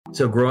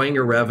So growing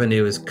your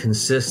revenue is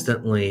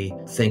consistently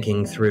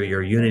thinking through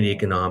your unit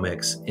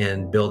economics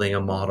and building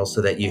a model so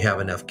that you have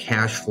enough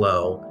cash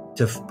flow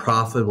to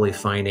profitably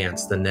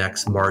finance the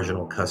next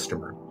marginal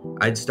customer.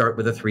 I'd start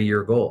with a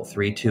 3-year goal,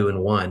 3, 2, and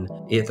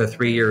 1. If a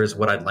 3-year is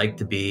what I'd like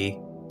to be,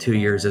 2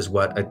 years is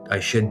what I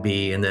should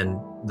be, and then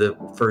the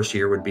first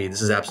year would be,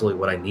 this is absolutely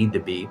what I need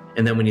to be.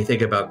 And then when you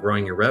think about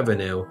growing your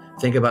revenue,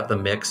 think about the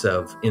mix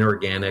of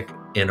inorganic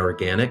and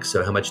organic.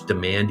 So how much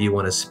demand do you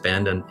want to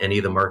spend on any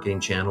of the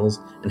marketing channels?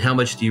 And how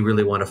much do you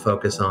really want to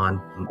focus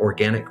on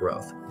organic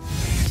growth?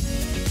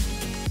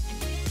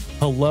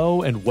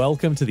 Hello and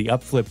welcome to the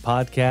UpFlip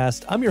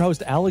podcast. I'm your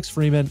host, Alex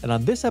Freeman, and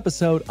on this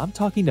episode, I'm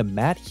talking to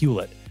Matt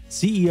Hulett,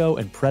 CEO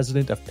and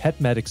president of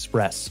PetMeds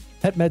Express.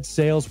 PetMeds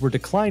sales were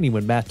declining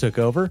when Matt took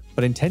over,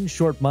 but in 10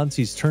 short months,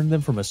 he's turned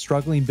them from a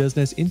struggling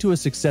business into a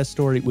success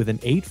story with an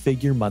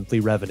 8-figure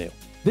monthly revenue.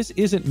 This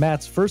isn't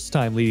Matt's first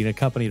time leading a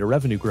company to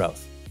revenue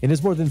growth. In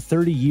his more than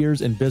 30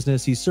 years in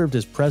business, he served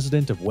as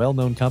president of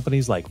well-known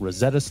companies like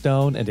Rosetta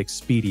Stone and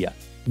Expedia.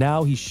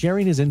 Now he's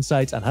sharing his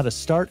insights on how to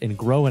start and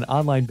grow an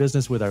online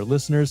business with our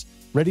listeners.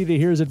 Ready to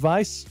hear his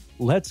advice?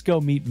 Let's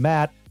go meet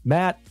Matt.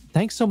 Matt,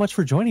 thanks so much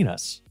for joining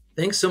us.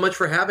 Thanks so much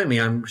for having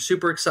me. I'm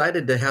super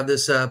excited to have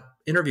this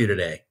interview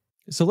today.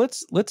 So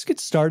let's get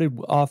started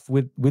off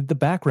with the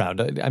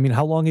background. I mean,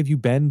 how long have you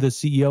been the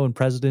CEO and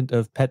president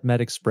of PetMeds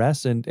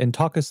Express, and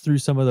talk us through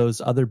some of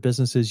those other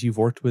businesses you've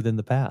worked with in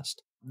the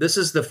past? This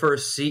is the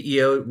first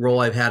CEO role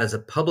I've had as a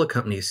public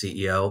company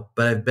CEO,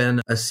 but I've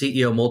been a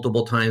CEO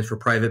multiple times for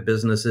private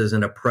businesses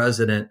and a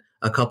president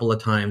a couple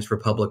of times for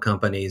public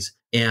companies.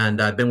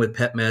 And I've been with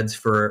PetMeds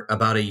for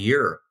about a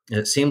year.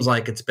 It seems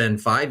like it's been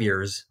 5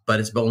 years, but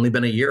it's only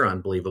been a year,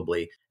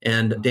 unbelievably.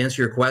 And to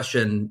answer your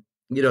question,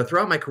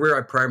 throughout my career,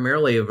 I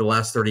primarily over the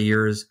last 30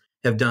 years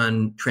have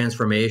done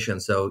transformation.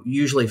 So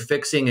usually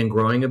fixing and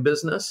growing a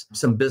business.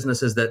 Some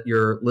businesses that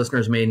your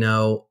listeners may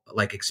know,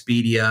 like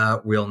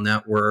Expedia, Real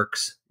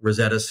Networks,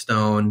 Rosetta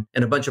Stone,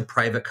 and a bunch of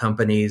private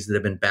companies that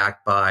have been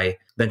backed by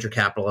venture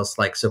capitalists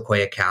like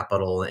Sequoia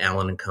Capital and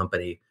Allen and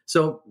Company.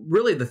 So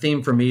really the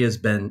theme for me has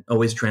been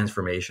always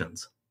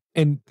transformations.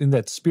 And in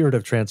that spirit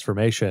of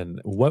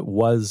transformation, what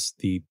was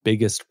the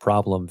biggest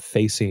problem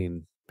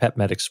facing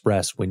PetMeds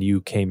Express when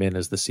you came in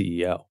as the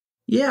CEO?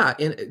 Yeah,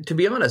 and to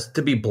be honest,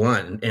 to be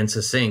blunt and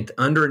succinct,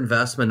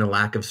 underinvestment and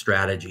lack of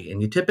strategy.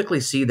 And you typically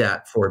see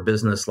that for a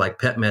business like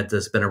PetMeds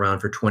that's been around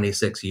for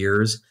 26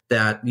 years,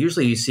 that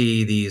usually you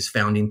see these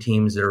founding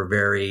teams that are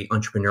very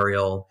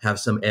entrepreneurial, have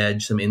some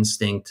edge, some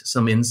instinct,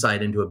 some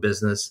insight into a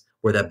business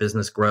where that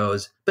business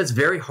grows. But it's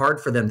very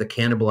hard for them to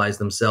cannibalize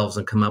themselves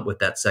and come up with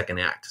that second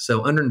act.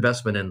 So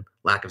underinvestment and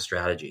lack of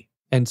strategy.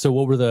 And so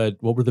what were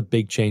the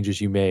big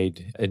changes you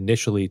made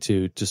initially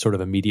to sort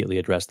of immediately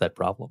address that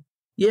problem?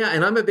 Yeah,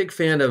 and I'm a big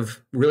fan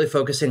of really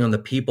focusing on the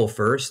people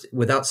first.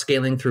 Without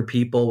scaling through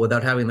people,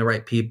 without having the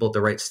right people at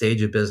the right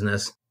stage of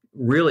business,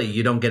 really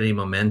you don't get any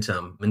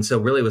momentum. And so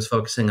really was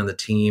focusing on the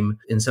team,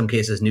 in some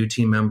cases new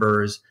team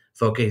members,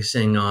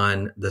 focusing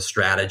on the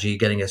strategy,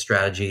 getting a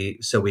strategy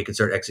so we could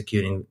start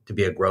executing to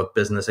be a growth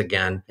business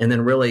again. And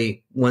then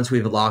really, once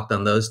we've locked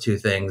on those two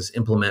things,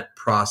 implement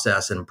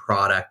process and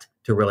product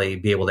to really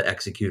be able to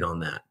execute on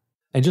that.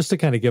 And just to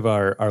kind of give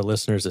our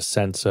listeners a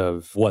sense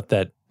of what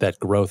that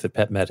growth at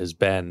PetMeds has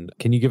been,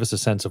 can you give us a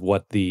sense of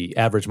what the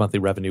average monthly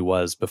revenue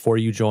was before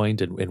you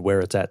joined and where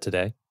it's at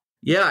today?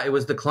 Yeah, it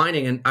was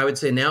declining. And I would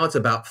say now it's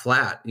about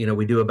flat.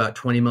 We do about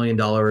 $20 million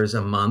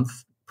a month,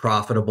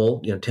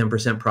 profitable,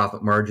 10%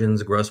 profit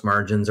margins, gross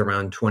margins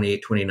around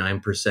 28,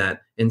 29%.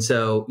 And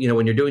so,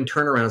 when you're doing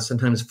turnarounds,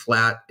 sometimes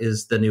flat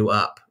is the new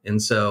up.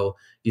 And so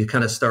you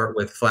kind of start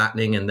with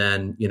flattening and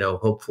then,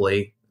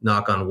 hopefully,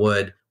 knock on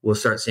wood, we'll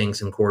start seeing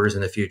some quarters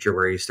in the future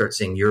where you start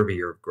seeing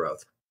year-over-year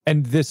growth.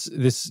 And this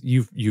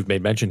you've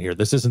made mention here,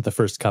 this isn't the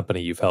first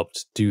company you've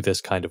helped do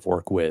this kind of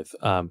work with.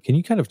 Can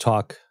you kind of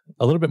talk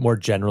a little bit more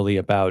generally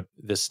about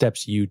the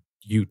steps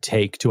you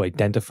take to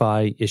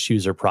identify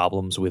issues or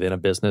problems within a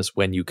business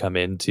when you come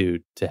in to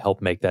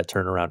help make that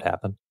turnaround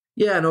happen?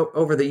 Yeah, and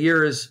over the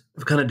years,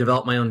 I've kind of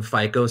developed my own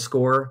FICO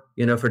score,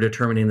 for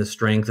determining the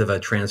strength of a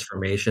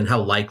transformation,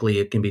 how likely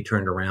it can be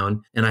turned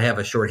around. And I have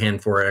a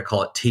shorthand for it. I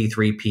call it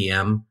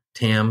T3PM,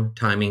 TAM,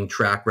 timing,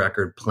 track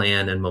record,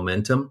 plan, and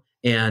momentum.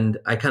 And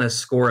I kind of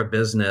score a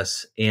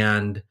business.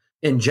 And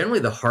generally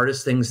the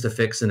hardest things to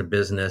fix in a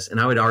business, and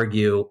I would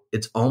argue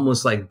it's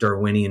almost like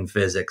Darwinian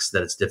physics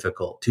that it's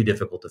too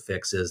difficult to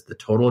fix, is the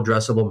total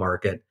addressable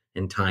market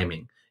and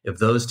timing. If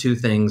those two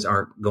things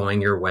aren't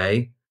going your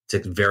way,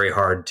 it's very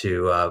hard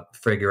to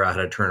figure out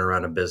how to turn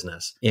around a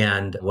business.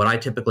 And what I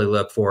typically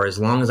look for, as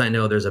long as I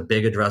know there's a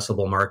big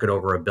addressable market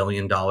over $1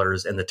 billion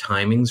and the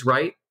timing's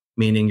right,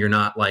 meaning you're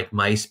not like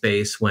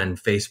MySpace when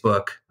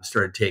Facebook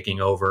started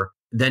taking over,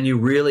 then you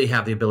really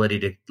have the ability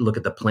to look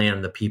at the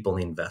plan, the people,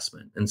 and the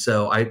investment. And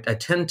so I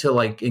tend to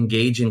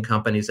engage in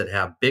companies that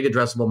have big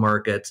addressable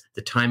markets,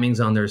 the timing's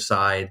on their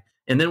side,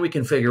 and then we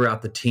can figure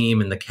out the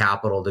team and the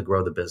capital to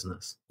grow the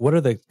business. What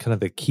are the kind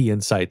of the key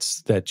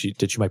insights that you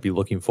might be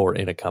looking for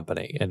in a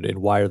company, and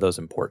why are those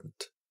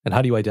important? And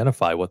how do you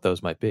identify what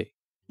those might be?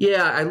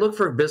 Yeah, I look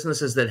for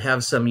businesses that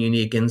have some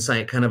unique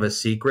insight, kind of a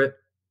secret.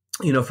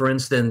 For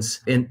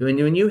instance,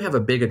 when you have a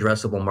big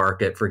addressable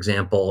market, for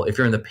example, if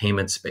you're in the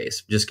payment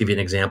space, just give you an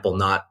example,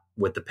 not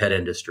with the pet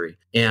industry.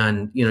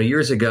 And,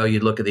 years ago,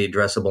 you'd look at the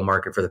addressable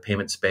market for the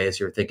payment space,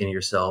 you're thinking to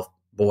yourself,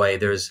 boy,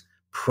 there's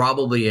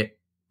probably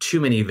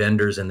too many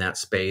vendors in that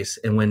space.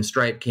 And when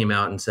Stripe came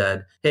out and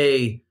said,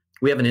 hey,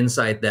 we have an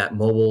insight that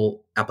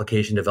mobile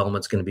application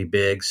development is going to be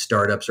big,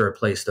 startups are a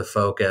place to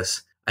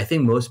focus, I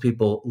think most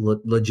people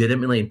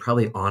legitimately and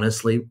probably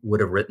honestly would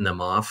have written them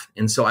off.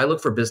 And so I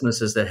look for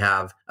businesses that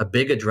have a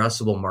big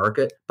addressable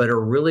market, but are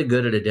really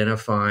good at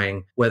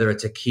identifying whether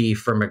it's a key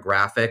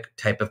firmographic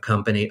type of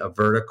company, a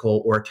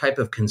vertical, or a type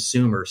of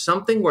consumer,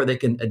 something where they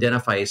can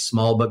identify a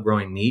small but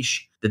growing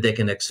niche that they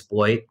can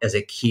exploit as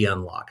a key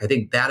unlock. I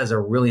think that is a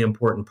really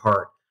important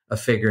part of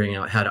figuring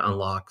out how to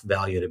unlock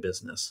value to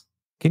business.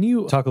 Can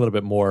you talk a little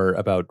bit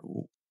more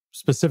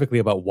specifically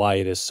about why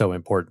it is so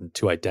important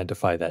to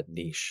identify that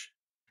niche?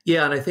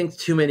 Yeah, and I think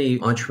too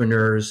many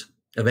entrepreneurs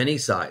of any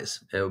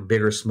size,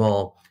 big or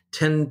small,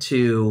 tend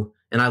to,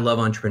 and I love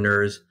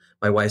entrepreneurs.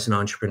 My wife's an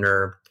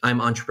entrepreneur.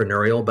 I'm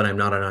entrepreneurial, but I'm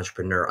not an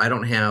entrepreneur. I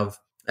don't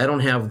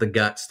have the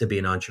guts to be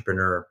an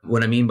entrepreneur.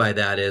 What I mean by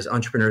that is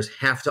entrepreneurs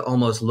have to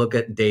almost look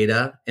at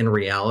data and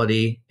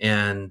reality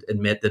and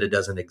admit that it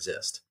doesn't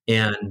exist.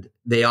 And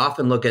they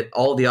often look at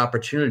all the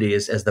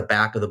opportunities as the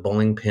back of the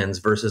bowling pins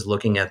versus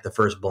looking at the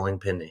first bowling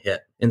pin to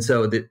hit. And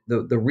so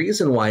the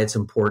reason why it's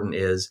important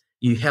is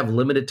you have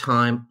limited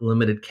time,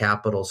 limited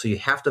capital. So you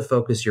have to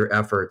focus your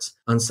efforts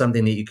on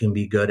something that you can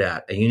be good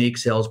at, a unique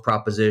sales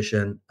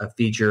proposition, a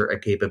feature, a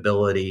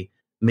capability,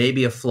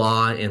 maybe a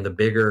flaw in the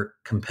bigger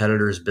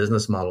competitor's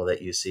business model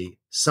that you see,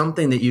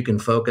 something that you can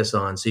focus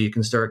on so you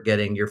can start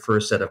getting your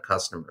first set of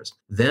customers.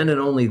 Then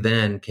and only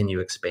then can you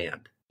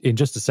expand. In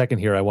just a second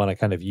here, I want to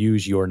kind of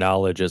use your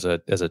knowledge as a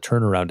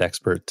turnaround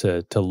expert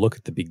to look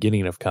at the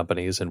beginning of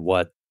companies and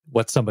what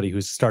somebody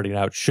who's starting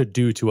out should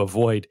do to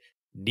avoid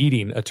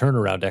needing a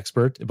turnaround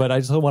expert. But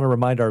I just want to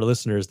remind our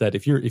listeners that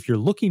if you're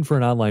looking for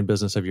an online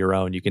business of your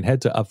own, you can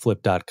head to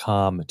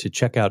upflip.com to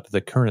check out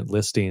the current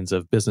listings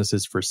of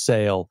businesses for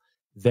sale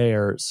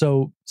there.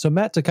 So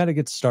Matt, to kind of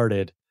get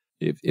started,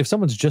 if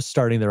someone's just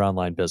starting their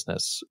online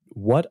business,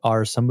 what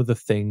are some of the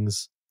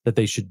things that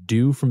they should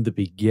do from the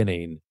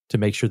beginning to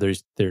make sure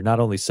they're not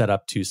only set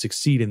up to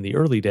succeed in the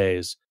early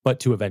days, but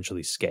to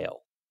eventually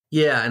scale?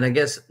 Yeah, and I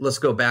guess let's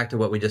go back to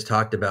what we just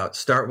talked about.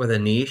 Start with a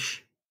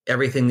niche.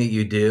 Everything that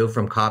you do,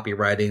 from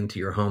copywriting to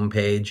your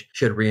homepage,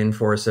 should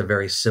reinforce a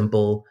very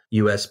simple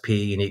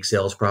USP, unique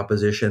sales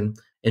proposition,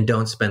 and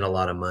don't spend a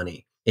lot of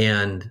money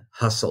and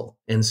hustle.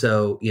 And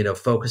so,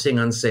 focusing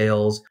on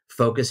sales,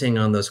 focusing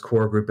on those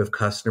core group of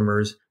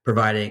customers,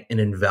 providing an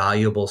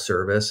invaluable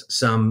service.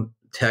 Some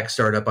tech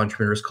startup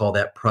entrepreneurs call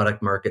that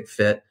product market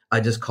fit.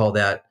 I just call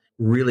that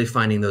really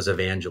finding those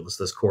evangelists,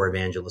 those core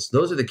evangelists.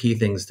 Those are the key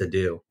things to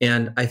do.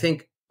 And I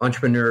think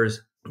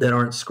entrepreneurs that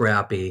aren't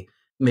scrappy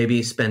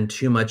maybe spend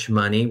too much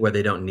money where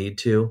they don't need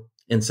to.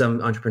 And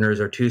some entrepreneurs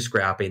are too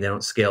scrappy. They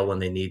don't scale when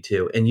they need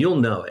to. And you'll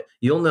know it.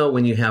 You'll know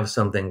when you have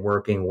something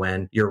working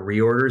when your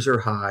reorders are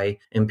high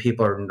and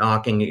people are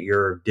knocking at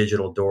your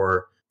digital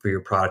door for your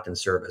product and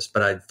service.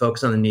 But I'd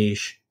focus on the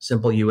niche,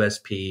 simple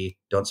USP,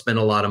 don't spend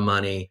a lot of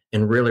money,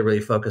 and really, really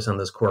focus on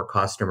those core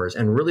customers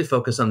and really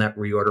focus on that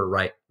reorder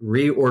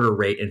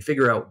rate and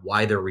figure out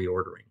why they're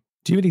reordering.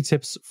 Do you have any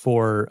tips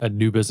for a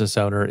new business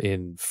owner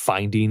in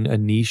finding a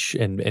niche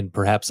and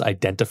perhaps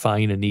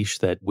identifying a niche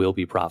that will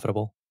be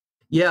profitable?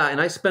 Yeah,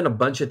 and I spent a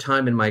bunch of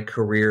time in my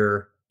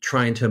career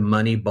trying to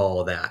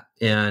moneyball that.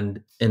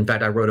 And in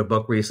fact, I wrote a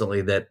book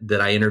recently that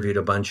I interviewed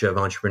a bunch of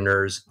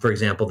entrepreneurs. For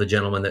example, the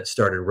gentleman that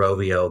started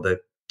Rovio, the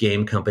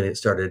game company that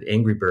started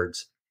Angry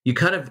Birds. You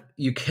kind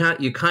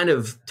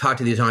of talk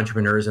to these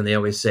entrepreneurs and they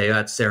always say, oh,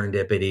 that's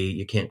serendipity.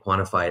 You can't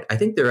quantify it. I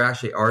think there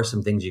actually are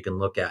some things you can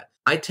look at.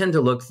 I tend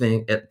to look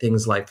at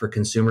things like for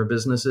consumer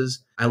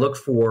businesses, I look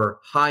for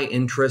high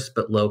interest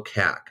but low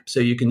CAC. So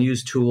you can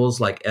use tools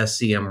like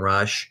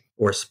SEMrush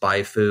or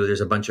SpyFu.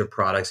 There's a bunch of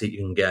products that you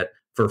can get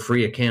for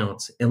free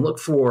accounts, and look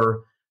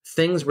for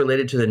things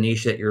related to the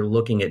niche that you're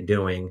looking at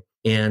doing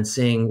and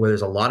seeing where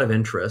there's a lot of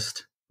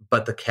interest,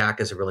 but the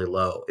CAC is really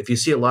low. If you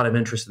see a lot of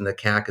interest and the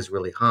CAC is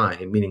really high,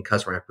 meaning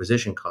customer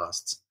acquisition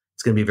costs,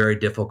 it's going to be very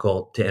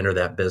difficult to enter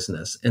that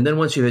business. And then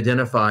once you've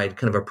identified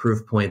kind of a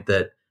proof point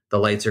that the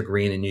lights are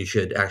green and you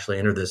should actually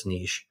enter this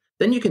niche,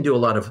 then you can do a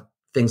lot of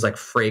things like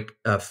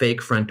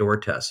fake front door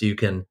tests. So you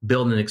can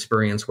build an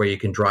experience where you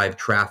can drive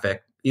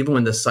traffic, even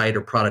when the site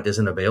or product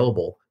isn't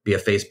available, via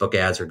Facebook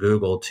ads or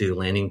Google, to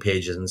landing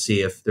pages and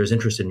see if there's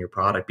interest in your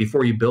product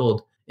before you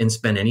build and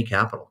spend any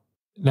capital.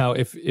 Now,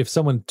 if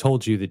someone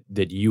told you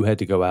that you had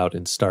to go out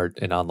and start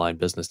an online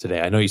business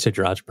today, I know you said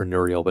you're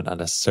entrepreneurial, but not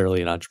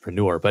necessarily an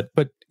entrepreneur, but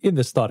in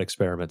this thought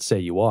experiment, say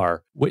you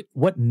are,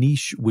 what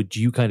niche would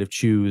you kind of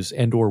choose,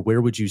 and or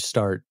where would you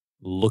start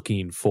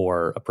looking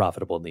for a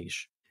profitable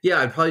niche?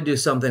 Yeah, I'd probably do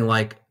something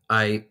like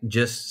I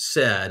just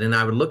said, and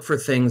I would look for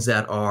things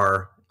that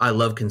are, I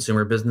love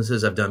consumer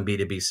businesses. I've done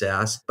B2B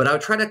SaaS, but I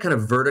would try to kind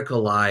of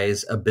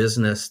verticalize a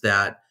business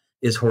that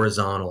is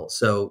horizontal.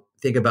 So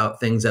think about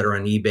things that are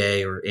on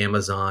eBay or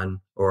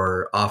Amazon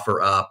or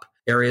OfferUp,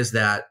 areas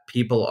that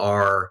people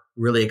are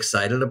really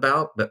excited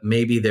about, but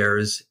maybe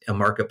there's a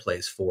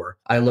marketplace for.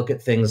 I look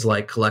at things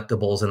like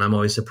collectibles, and I'm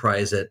always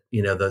surprised at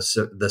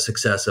the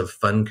success of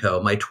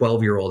Funko. My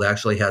 12-year-old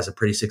actually has a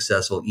pretty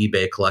successful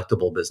eBay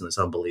collectible business.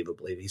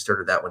 Unbelievably, he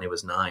started that when he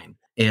was 9,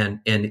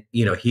 and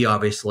he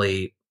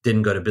obviously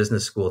didn't go to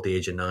business school at the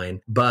age of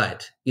 9,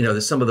 but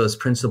some of those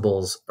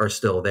principles are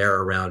still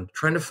there around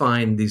trying to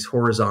find these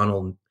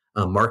horizontal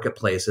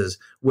marketplaces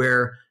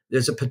where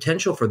there's a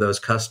potential for those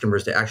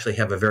customers to actually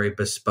have a very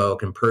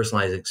bespoke and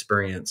personalized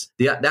experience.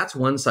 That's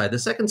one side. The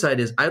second side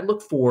is I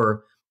look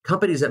for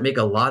companies that make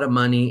a lot of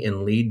money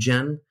in lead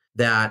gen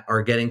that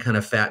are getting kind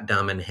of fat,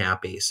 dumb, and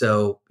happy.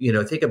 So,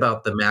 think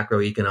about the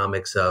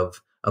macroeconomics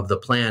of the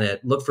planet.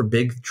 Look for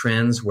big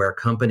trends where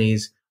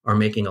companies are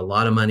making a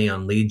lot of money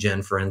on lead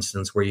gen, for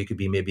instance, where you could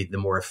be maybe the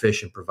more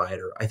efficient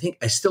provider.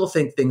 I still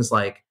think things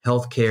like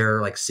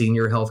healthcare, like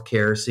senior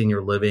healthcare,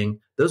 senior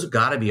living, those have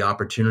got to be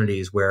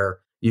opportunities where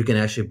you can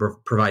actually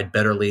provide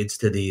better leads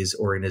to these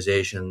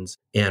organizations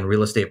and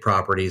real estate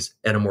properties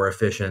at a more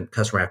efficient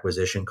customer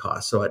acquisition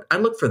cost. So I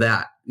look for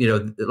that.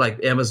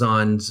 Like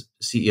Amazon's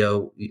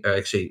CEO,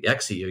 actually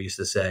ex-CEO, used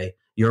to say,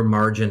 "Your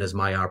margin is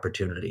my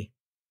opportunity."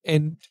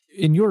 And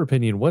in your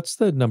opinion, what's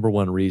the number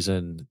one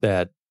reason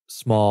that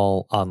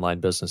small online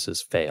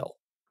businesses fail?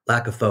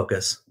 Lack of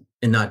focus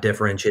and not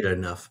differentiated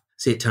enough.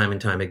 See it time and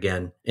time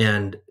again.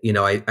 And,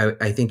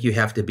 I think you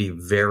have to be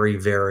very,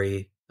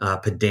 very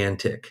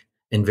pedantic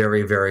and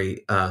very,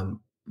 very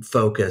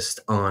focused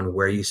on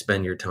where you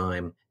spend your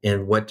time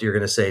and what you're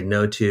going to say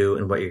no to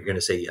and what you're going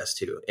to say yes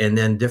to. And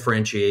then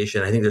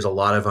differentiation. I think there's a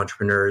lot of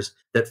entrepreneurs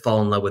that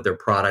fall in love with their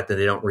product and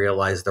they don't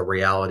realize the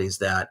realities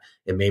that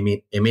it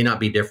may not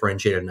be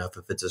differentiated enough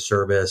if it's a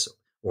service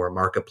or a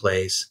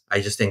marketplace. I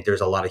just think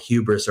there's a lot of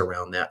hubris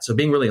around that. So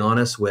being really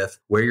honest with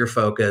where you're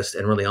focused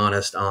and really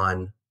honest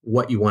on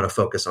what you want to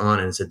focus on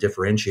and it's a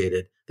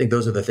differentiated, I think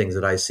those are the things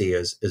that I see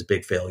as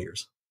big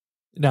failures.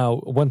 Now,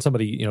 when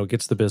somebody,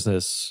 gets the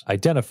business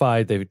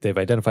identified, they've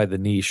identified the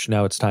niche,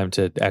 now it's time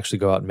to actually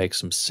go out and make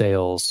some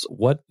sales.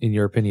 What, in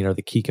your opinion, are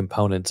the key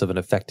components of an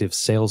effective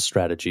sales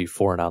strategy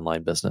for an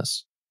online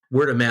business?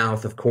 Word of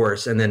mouth, of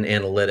course, and then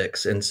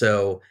analytics. And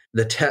so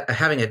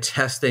having a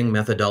testing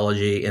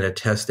methodology and a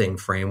testing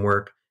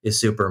framework is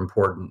super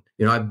important.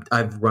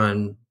 I've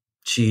run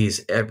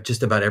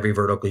just about every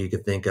vertical you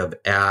could think of: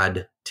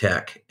 ad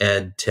tech,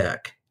 ed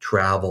tech,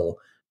 travel,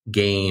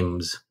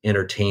 games,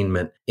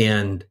 entertainment.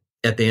 And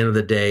at the end of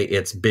the day,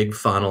 it's big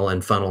funnel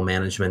and funnel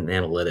management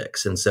and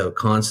analytics. And so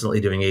constantly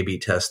doing A/B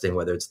testing,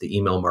 whether it's the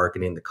email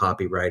marketing, the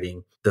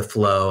copywriting, the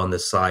flow on the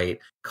site,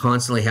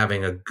 constantly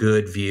having a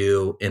good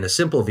view and a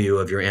simple view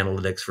of your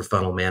analytics for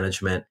funnel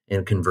management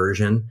and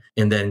conversion,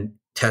 and then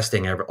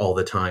testing all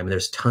the time.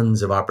 There's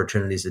tons of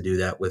opportunities to do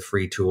that with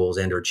free tools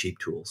and or cheap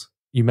tools.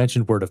 You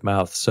mentioned word of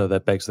mouth, so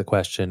that begs the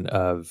question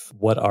of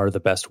what are the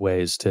best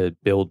ways to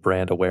build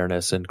brand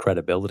awareness and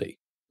credibility?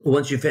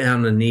 Once you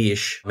found a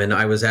niche, and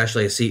I was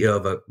actually a CEO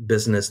of a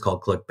business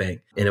called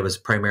ClickBank, and it was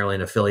primarily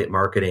an affiliate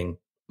marketing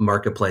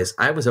marketplace.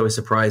 I was always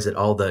surprised at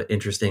all the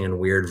interesting and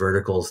weird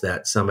verticals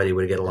that somebody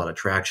would get a lot of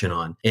traction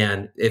on.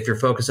 And if you're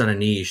focused on a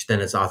niche, then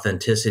it's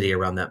authenticity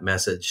around that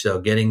message. So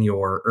getting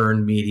your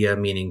earned media,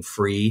 meaning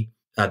free,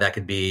 that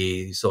could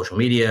be social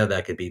media,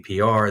 that could be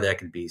PR, that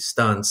could be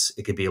stunts,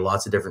 it could be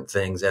lots of different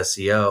things,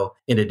 SEO.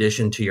 In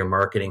addition to your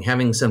marketing,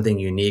 having something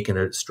unique and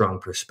a strong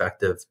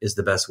perspective is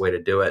the best way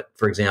to do it.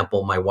 For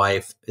example, my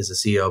wife is a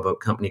CEO of a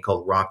company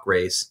called Rock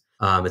Race.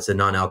 It's a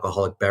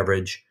non-alcoholic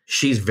beverage.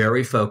 She's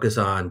very focused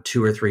on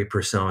 2 or 3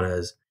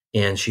 personas,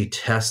 and she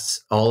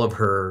tests all of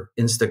her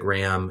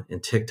Instagram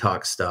and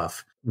TikTok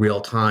stuff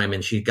real time.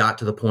 And she got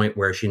to the point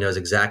where she knows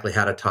exactly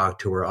how to talk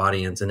to her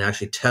audience and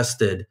actually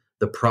tested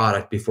the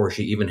product before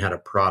she even had a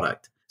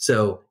product.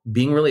 So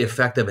being really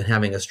effective and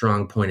having a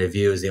strong point of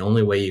view is the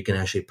only way you can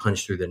actually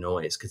punch through the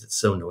noise, because it's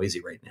so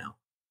noisy right now.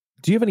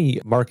 Do you have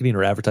any marketing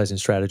or advertising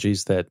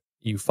strategies that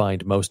you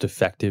find most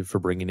effective for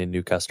bringing in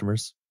new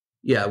customers?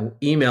 Yeah,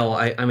 email.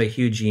 I'm a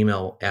huge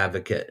email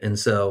advocate. And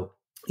so,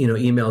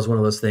 email is one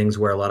of those things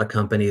where a lot of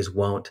companies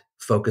won't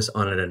focus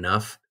on it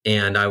enough.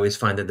 And I always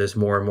find that there's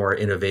more and more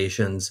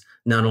innovations,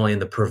 not only in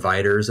the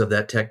providers of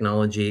that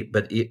technology,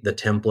 but the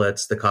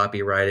templates, the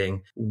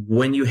copywriting.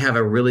 When you have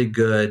a really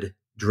good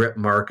drip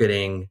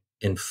marketing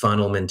and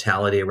funnel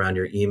mentality around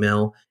your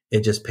email,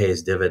 it just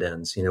pays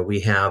dividends. We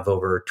have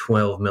over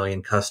 12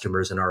 million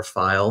customers in our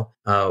file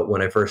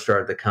when I first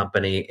started the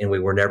company, and we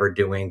were never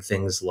doing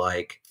things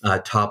like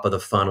top of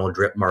the funnel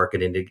drip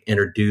marketing to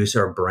introduce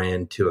our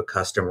brand to a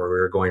customer. We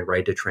were going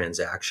right to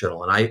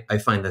transactional. And I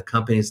find the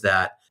companies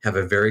that have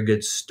a very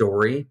good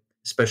story,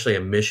 especially a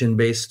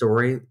mission-based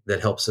story that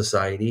helps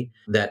society,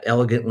 that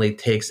elegantly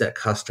takes that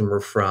customer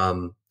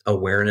from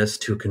awareness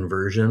to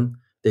conversion,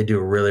 they do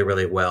really,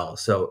 really well.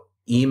 So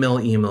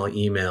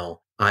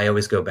email, I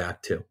always go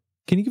back to.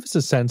 Can you give us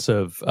a sense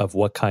of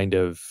what kind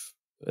of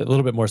a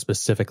little bit more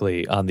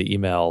specifically on the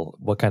email,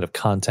 what kind of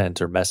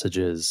content or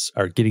messages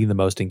are getting the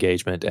most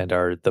engagement and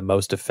are the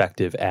most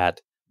effective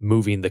at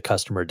moving the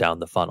customer down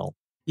the funnel?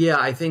 Yeah,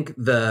 I think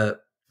the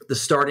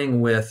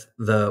starting with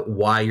the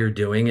why you're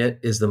doing it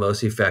is the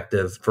most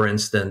effective. For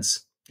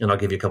instance, and I'll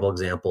give you a couple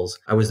examples.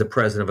 I was the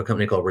president of a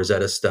company called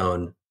Rosetta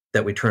Stone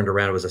that we turned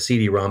around. It was a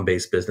CD-ROM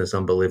based business,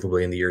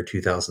 unbelievably, in the year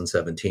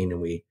 2017,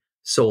 and we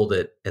sold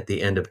it at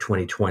the end of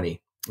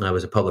 2020. It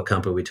was a public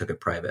company. We took it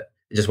private.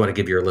 I just want to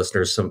give your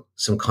listeners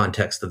some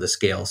context of the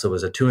scale. So it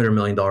was a $200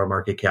 million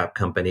market cap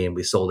company, and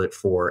we sold it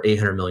for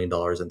 $800 million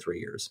in 3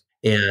 years.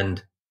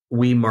 And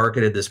we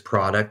marketed this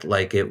product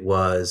like it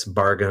was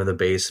bargain of the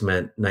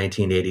basement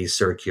 1980s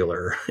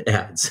circular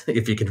ads,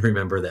 if you can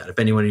remember that, if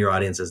anyone in your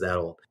audience is that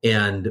old.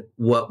 And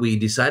what we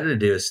decided to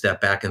do is step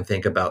back and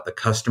think about the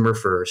customer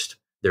first,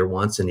 their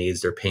wants and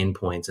needs, their pain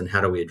points, and how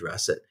do we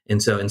address it?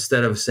 And so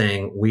instead of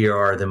saying we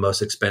are the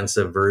most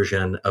expensive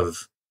version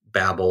of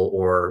Babbel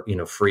or,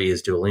 free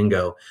as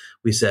Duolingo,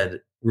 we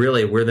said,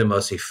 really, we're the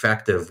most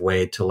effective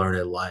way to learn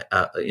a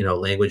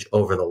language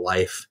over the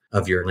life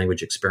of your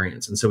language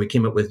experience. And so we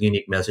came up with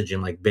unique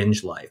messaging like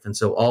binge life. And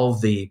so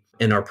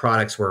and our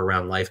products were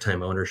around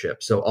lifetime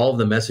ownership. So all of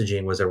the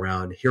messaging was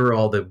around, here are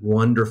all the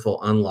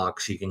wonderful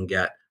unlocks you can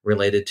get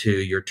related to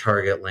your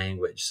target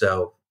language.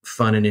 So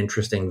fun and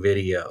interesting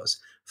videos,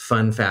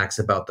 fun facts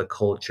about the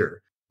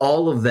culture,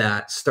 all of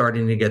that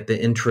starting to get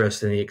the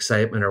interest and the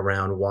excitement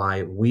around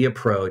why we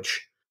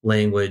approach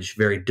language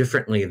very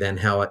differently than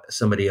how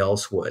somebody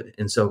else would.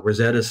 And so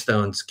Rosetta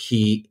Stone's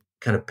key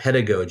kind of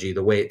pedagogy,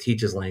 the way it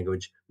teaches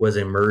language, was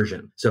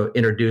immersion. So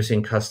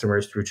introducing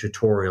customers through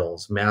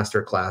tutorials,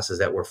 master classes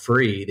that were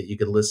free that you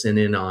could listen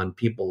in on,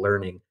 people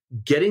learning,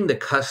 getting the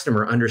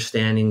customer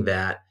understanding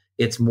that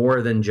it's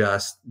more than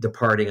just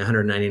departing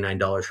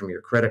 $199 from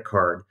your credit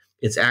card.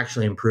 It's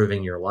actually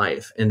improving your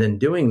life. And then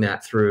doing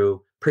that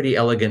through pretty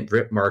elegant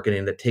drip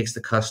marketing that takes the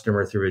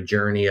customer through a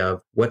journey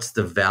of what's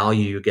the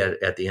value you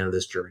get at the end of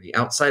this journey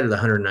outside of the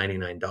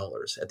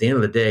 $199. At the end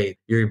of the day,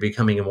 you're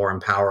becoming a more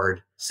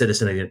empowered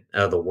citizen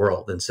of the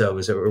world. And so it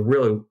was a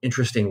really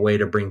interesting way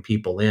to bring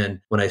people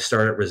in. When I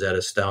started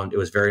Rosetta Stone, it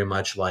was very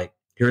much like,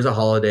 here's a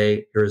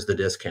holiday, here's the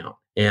discount.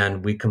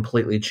 And we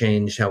completely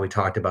changed how we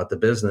talked about the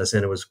business.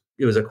 And it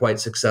was a quite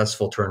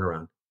successful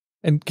turnaround.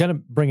 And kind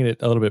of bringing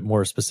it a little bit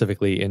more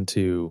specifically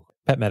into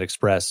PetMed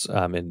Express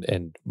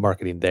and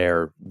marketing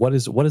there, what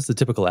is the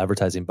typical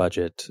advertising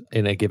budget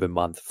in a given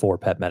month for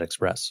PetMed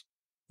Express?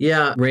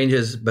 Yeah,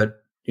 ranges,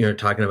 but you're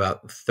talking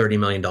about $30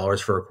 million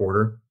for a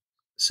quarter.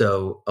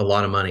 So a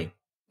lot of money.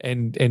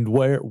 And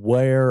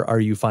where are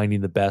you finding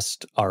the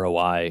best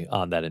ROI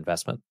on that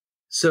investment?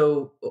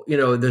 So,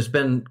 there's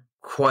been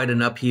quite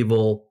an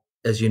upheaval,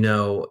 as you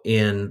know,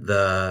 in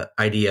the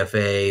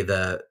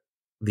IDFA,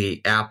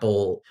 the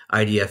Apple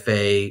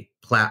IDFA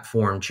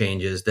platform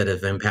changes that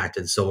have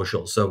impacted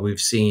social. So we've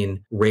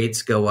seen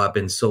rates go up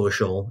in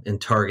social and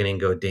targeting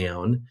go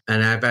down.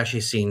 And I've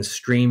actually seen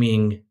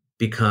streaming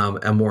become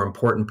a more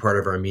important part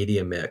of our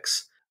media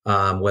mix,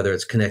 whether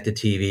it's connected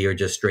TV or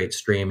just straight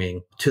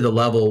streaming, to the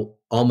level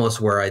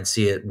almost where I'd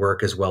see it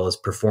work as well as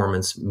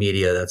performance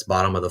media that's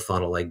bottom of the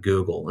funnel like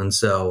Google. And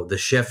so the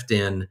shift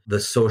in the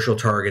social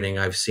targeting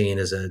I've seen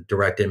is a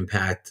direct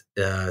impact.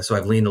 So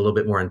I've leaned a little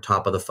bit more on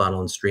top of the funnel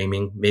and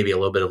streaming, maybe a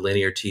little bit of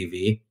linear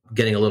TV,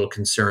 getting a little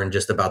concerned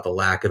just about the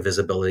lack of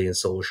visibility in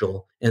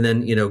social. And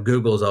then,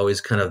 Google is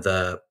always kind of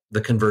the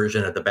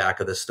conversion at the back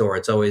of the store.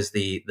 It's always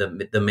the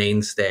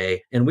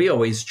mainstay. And we're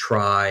always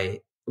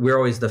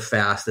the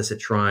fastest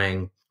at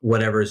trying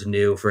whatever's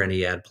new for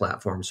any ad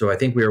platform. So I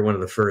think we were one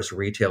of the first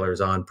retailers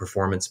on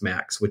Performance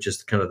Max, which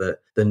is kind of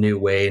the new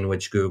way in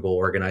which Google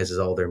organizes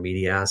all their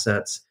media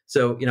assets.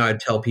 So, I'd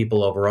tell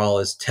people overall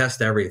is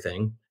test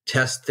everything,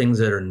 test things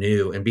that are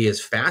new, and be as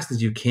fast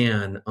as you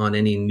can on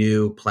any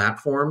new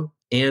platform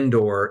and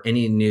or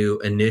any new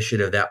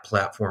initiative that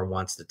platform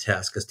wants to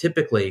test. Because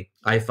typically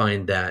I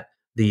find that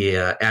the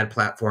ad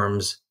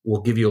platforms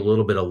will give you a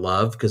little bit of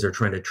love because they're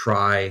trying to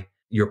try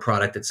your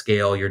product at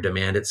scale, your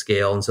demand at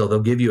scale. And so they'll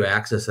give you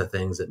access to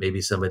things that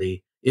maybe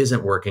somebody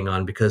isn't working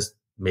on because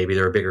maybe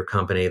they're a bigger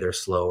company, they're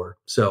slower.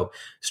 So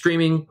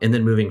streaming and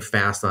then moving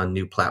fast on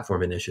new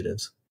platform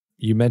initiatives.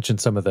 You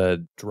mentioned some of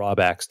the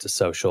drawbacks to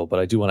social, but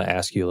I do want to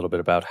ask you a little bit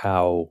about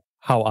how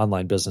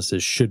online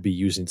businesses should be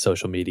using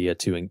social media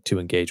to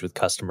engage with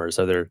customers.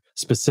 Are there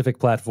specific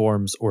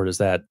platforms, or is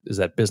that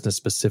business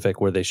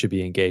specific where they should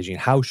be engaging?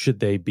 How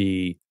should they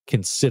be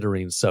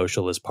considering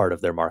social as part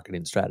of their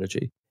marketing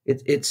strategy?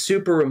 It's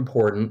super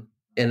important.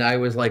 And I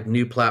was like,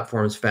 new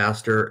platforms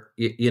faster.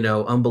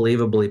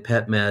 Unbelievably,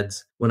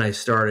 PetMeds, when I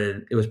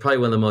started, it was probably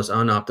one of the most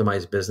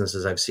unoptimized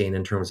businesses I've seen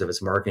in terms of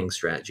its marketing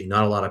strategy.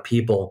 Not a lot of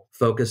people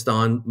focused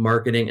on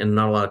marketing and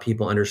not a lot of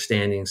people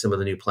understanding some of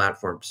the new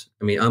platforms.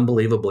 I mean,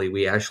 unbelievably,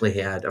 we actually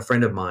had a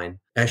friend of mine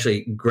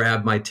actually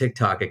grab my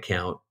TikTok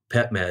account,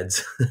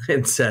 PetMeds,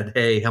 and said,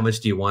 hey, how much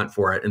do you want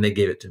for it? And they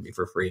gave it to me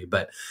for free.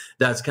 But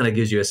that's kind of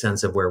gives you a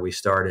sense of where we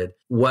started.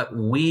 What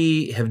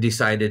we have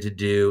decided to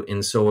do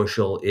in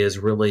social is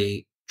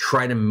really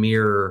try to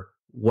mirror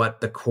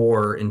what the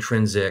core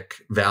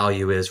intrinsic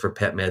value is for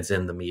PetMeds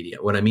in the media.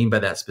 What I mean by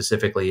that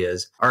specifically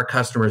is our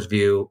customers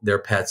view their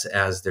pets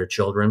as their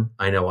children.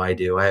 I know I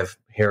do. I have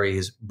Harry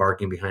who's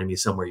barking behind me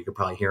somewhere. You could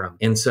probably hear him.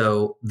 And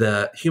so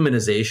the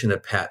humanization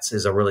of pets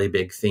is a really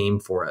big theme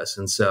for us.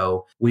 And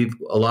so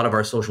a lot of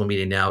our social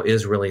media now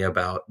is really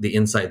about the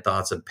inside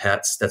thoughts of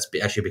pets. That's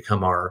actually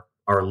become our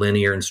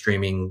linear and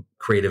streaming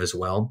creative as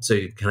well. So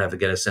you kind of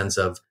get a sense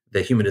of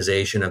the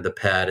humanization of the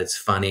pet. It's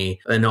funny.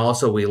 And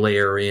also we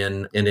layer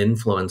in an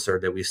influencer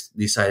that we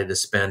decided to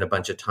spend a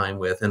bunch of time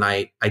with. And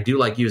I do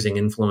like using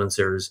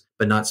influencers,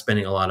 but not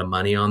spending a lot of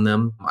money on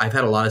them. I've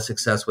had a lot of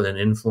success with an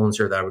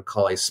influencer that I would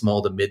call a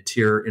small to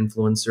mid-tier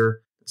influencer,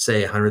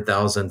 say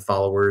 100,000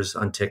 followers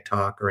on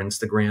TikTok or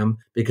Instagram,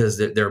 because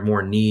they're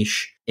more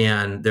niche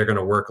and they're going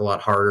to work a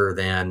lot harder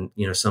than,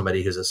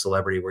 somebody who's a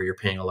celebrity where you're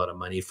paying a lot of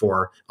money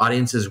for.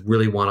 Audiences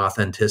really want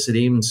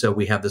authenticity. And so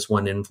we have this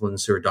one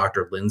influencer,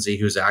 Dr. Lindsay,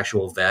 who's an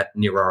actual vet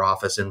near our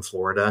office in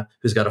Florida,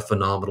 who's got a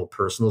phenomenal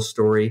personal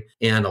story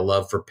and a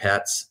love for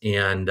pets.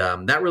 And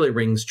that really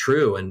rings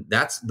true. And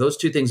those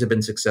two things have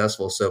been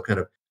successful. So kind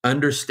of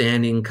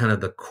understanding kind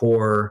of the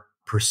core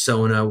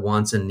persona,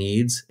 wants and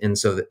needs. And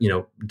so that,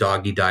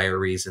 doggy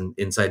diaries and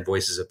inside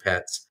voices of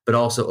pets, but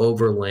also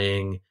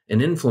overlaying an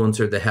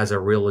influencer that has a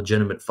real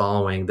legitimate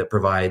following that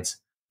provides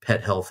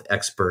pet health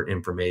expert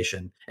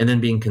information, and then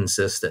being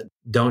consistent.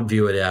 Don't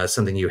view it as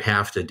something you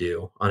have to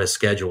do on a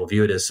schedule.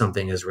 View it as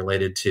something as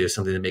related to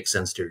something that makes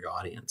sense to your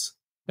audience.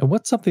 And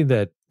what's something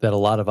that a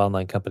lot of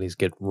online companies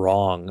get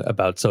wrong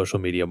about social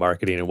media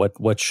marketing, and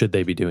what should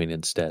they be doing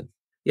instead?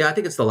 Yeah, I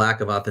think it's the lack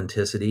of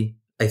authenticity.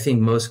 I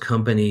think most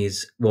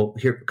companies,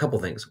 here a couple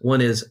things.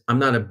 One is I'm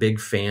not a big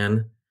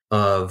fan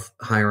of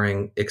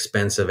hiring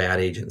expensive ad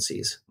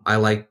agencies. I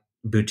like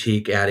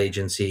boutique ad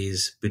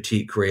agencies,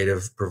 boutique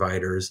creative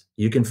providers.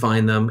 You can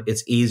find them.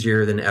 It's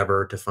easier than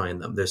ever to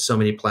find them. There's so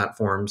many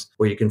platforms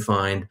where you can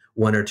find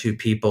one or two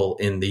people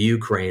in the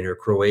Ukraine or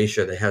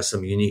Croatia that has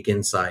some unique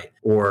insight,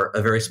 or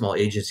a very small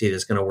agency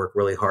that's going to work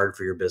really hard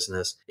for your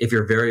business. If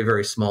you're very,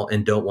 very small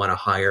and don't want to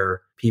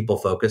hire people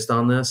focused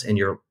on this, and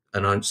you're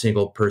a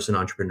single person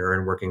entrepreneur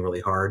and working really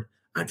hard,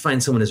 I'd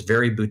find someone who's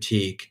very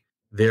boutique,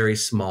 very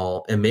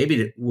small, and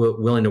maybe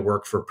willing to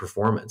work for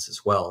performance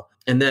as well.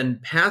 And then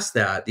past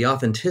that, the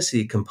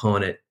authenticity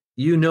component,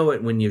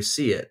 it when you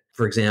see it.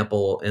 For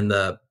example, in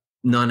the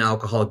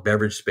non-alcoholic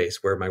beverage space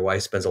where my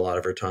wife spends a lot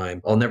of her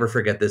time, I'll never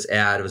forget this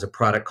ad. It was a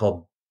product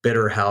called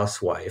Bitter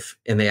Housewife.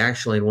 And they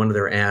actually, in one of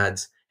their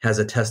ads, has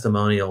a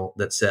testimonial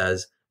that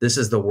says, "This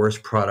is the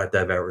worst product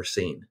I've ever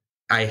seen.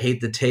 I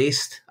hate the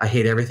taste. I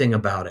hate everything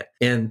about it."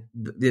 And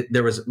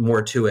there was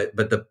more to it,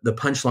 but the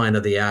punchline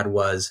of the ad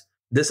was,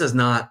 this is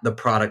not the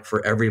product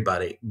for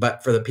everybody,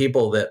 but for the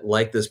people that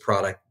like this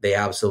product, they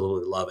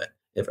absolutely love it,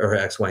 or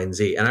X, Y, and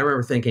Z. And I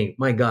remember thinking,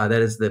 my God,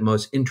 that is the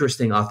most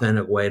interesting,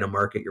 authentic way to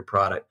market your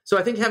product. So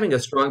I think having a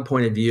strong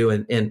point of view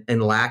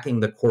and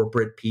lacking the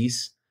corporate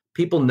piece,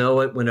 people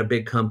know it when a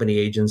big company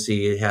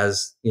agency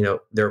has,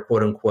 their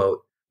quote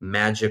unquote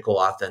magical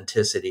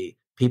authenticity.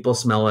 People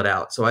smell it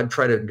out. So I'd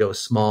try to go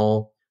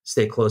small,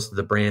 stay close to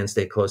the brand,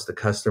 stay close to the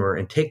customer,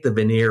 and take the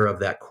veneer of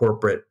that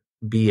corporate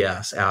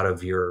BS out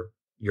of your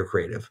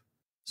creative.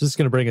 So this is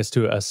going to bring us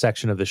to a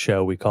section of the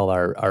show we call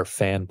our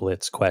Fan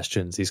Blitz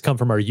questions. These come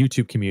from our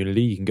YouTube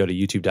community. You can go to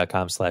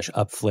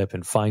youtube.com/UpFlip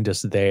and find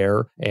us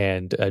there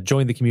and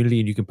join the community,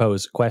 and you can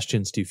pose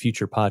questions to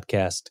future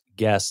podcast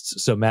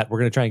guests. So Matt, we're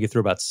going to try and get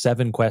through about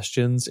 7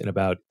 questions in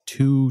about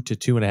 2 to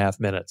 2.5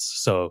 minutes.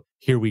 So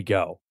here we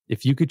go.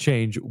 If you could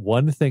change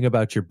one thing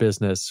about your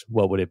business,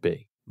 what would it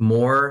be?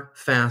 More,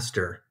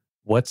 faster.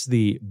 What's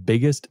the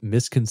biggest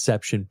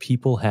misconception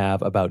people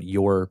have about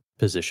your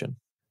position?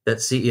 That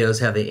CEOs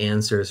have the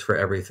answers for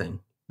everything.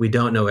 We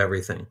don't know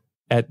everything.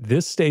 At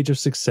this stage of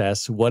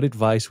success, what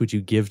advice would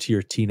you give to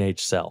your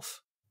teenage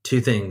self? 2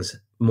 things.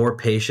 More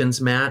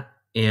patience, Matt.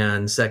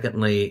 And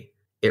secondly,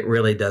 it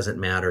really doesn't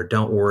matter.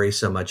 Don't worry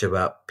so much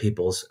about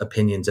people's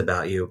opinions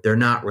about you. They're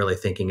not really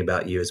thinking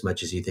about you as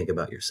much as you think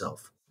about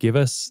yourself. Give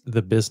us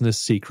the business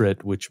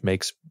secret which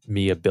makes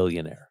me a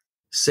billionaire.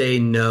 Say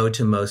no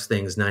to most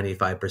things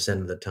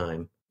 95% of the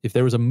time. If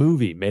there was a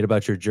movie made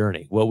about your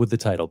journey, what would the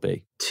title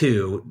be?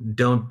 2,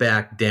 Don't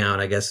Back Down,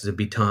 I guess it would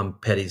be Tom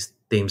Petty's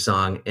theme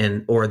song,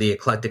 or The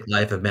Eclectic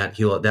Life of Matt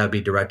Hulett. That would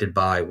be directed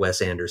by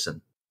Wes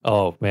Anderson.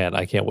 Oh man,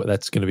 I can't wait.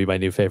 That's going to be my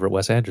new favorite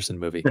Wes Anderson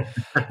movie.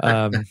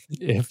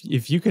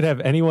 If you could have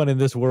anyone in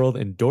this world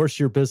endorse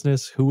your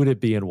business, who would it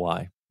be and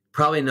why?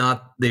 Probably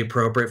not the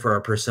appropriate for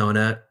our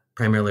persona,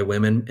 primarily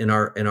women in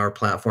our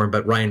platform,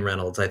 but Ryan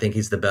Reynolds. I think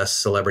he's the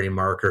best celebrity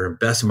marketer,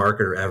 best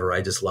marketer ever. I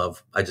just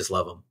love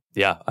him.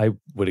 Yeah, I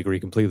would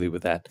agree completely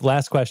with that.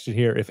 Last question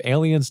here. If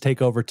aliens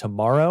take over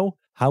tomorrow,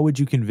 how would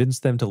you convince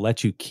them to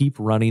let you keep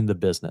running the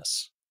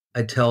business?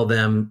 I tell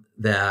them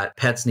that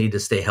pets need to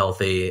stay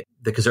healthy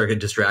because they're a good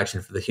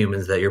distraction for the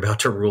humans that you're about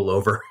to rule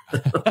over.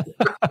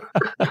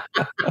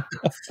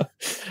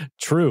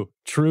 True.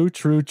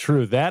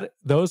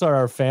 Those are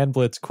our Fan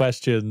Blitz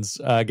questions.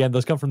 Again,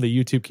 those come from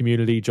the YouTube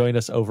community. Join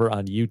us over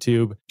on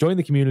YouTube. Join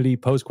the community,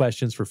 pose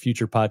questions for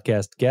future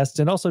podcast guests,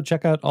 and also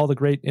check out all the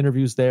great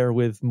interviews there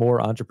with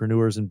more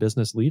entrepreneurs and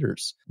business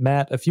leaders.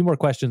 Matt, a few more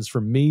questions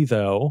from me,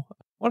 though.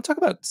 I want to talk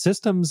about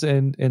systems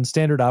and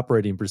standard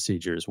operating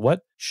procedures.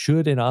 What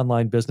should an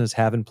online business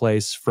have in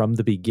place from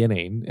the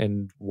beginning,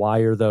 and why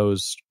are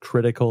those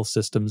critical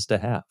systems to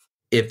have?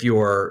 If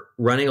you're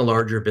running a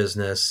larger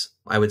business,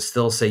 I would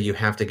still say you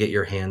have to get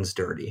your hands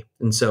dirty.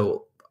 And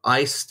so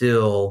I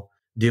still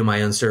do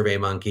my own Survey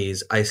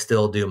Monkeys. I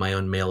still do my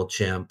own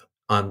MailChimp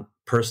on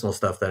personal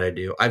stuff that I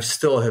do. I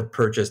still have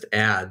purchased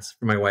ads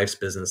for my wife's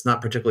business,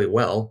 not particularly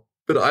well,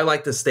 but I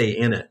like to stay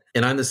in it.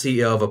 And I'm the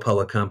CEO of a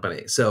public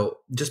company. So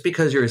just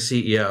because you're a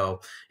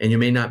CEO and you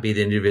may not be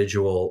the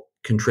individual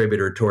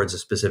contributor towards a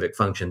specific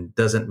function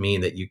doesn't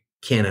mean that you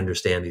can't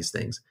understand these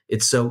things.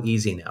 It's so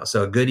easy now.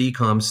 So a good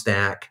e-com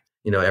stack,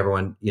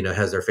 everyone,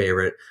 has their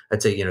favorite.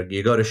 I'd say,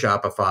 you go to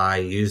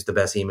Shopify, use the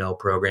best email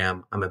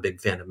program. I'm a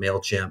big fan of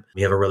MailChimp.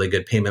 We have a really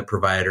good payment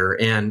provider.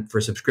 And for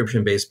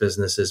subscription-based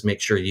businesses,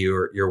 make sure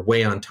you're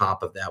way on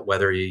top of that,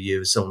 whether you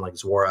use someone like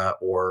Zuora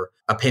or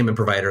a payment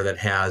provider that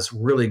has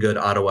really good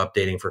auto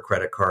updating for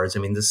credit cards.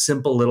 I mean, the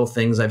simple little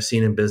things I've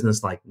seen in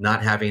business, like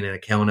not having an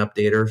account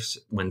updater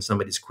when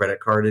somebody's credit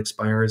card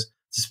expires,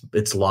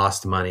 it's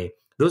lost money.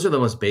 Those are the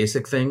most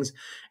basic things.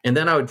 And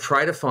then I would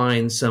try to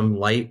find some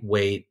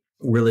lightweight,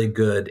 really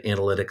good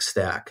analytics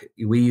stack.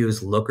 We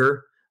use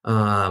Looker,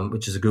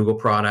 which is a Google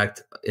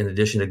product in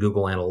addition to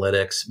Google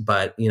Analytics.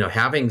 But,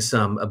 having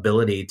some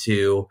ability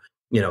to,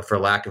 for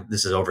lack of,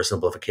 this is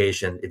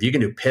oversimplification, if you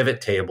can do pivot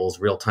tables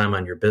real time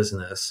on your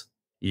business,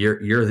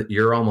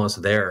 you're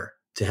almost there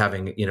to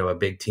having, a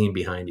big team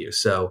behind you.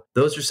 So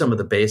those are some of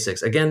the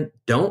basics. Again,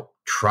 don't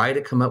try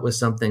to come up with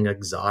something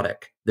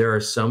exotic. There are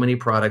so many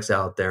products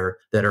out there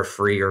that are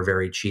free or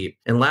very cheap.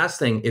 And last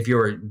thing, if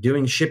you're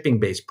doing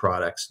shipping-based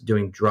products,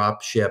 doing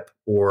drop ship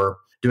or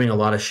doing a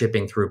lot of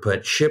shipping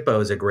throughput,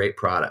 Shippo is a great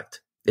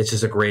product. It's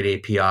just a great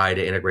API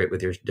to integrate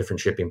with your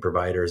different shipping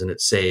providers, and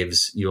it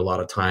saves you a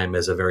lot of time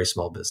as a very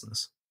small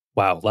business.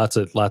 Wow, lots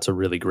of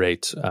really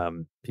great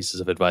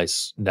pieces of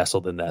advice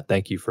nestled in that.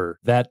 Thank you for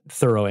that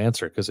thorough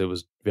answer, because it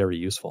was very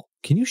useful.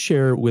 Can you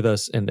share with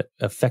us an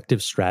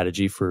effective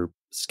strategy for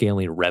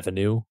scaling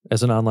revenue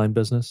as an online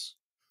business?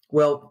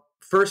 Well,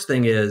 first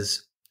thing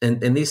is, and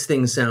these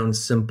things sound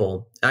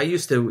simple.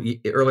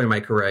 Earlier in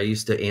my career, I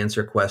used to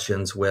answer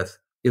questions with,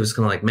 it was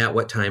kind of like, Matt,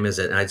 what time is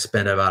it? And I'd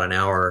spend about an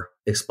hour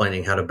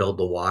explaining how to build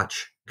the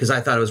watch, because I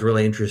thought it was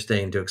really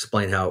interesting to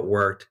explain how it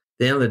worked. At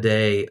the end of the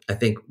day, I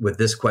think with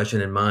this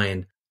question in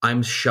mind,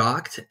 I'm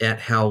shocked at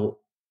how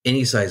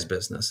any size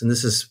business, and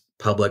this is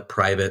public,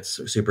 private,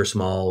 super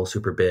small,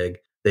 super big,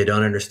 they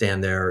don't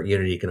understand their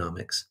unit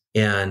economics.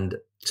 And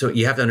so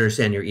you have to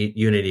understand your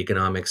unit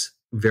economics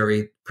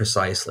very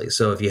precisely.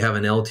 So if you have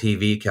an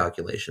LTV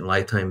calculation,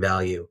 lifetime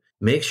value,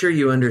 make sure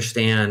you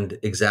understand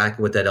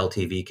exactly what that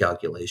LTV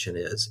calculation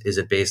is. Is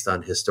it based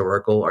on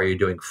historical? Are you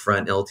doing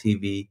front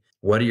LTV?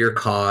 What are your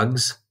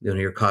COGS,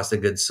 your cost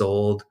of goods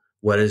sold?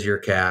 What is your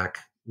CAC?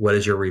 What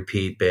does your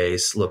repeat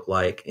base look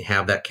like?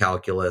 Have that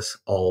calculus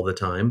all the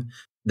time.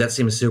 That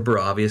seems super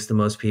obvious to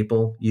most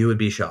people. You would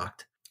be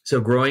shocked. So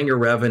growing your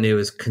revenue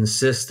is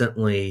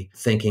consistently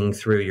thinking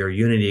through your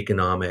unit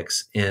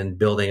economics and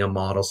building a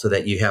model so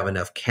that you have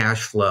enough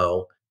cash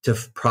flow to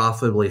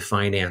profitably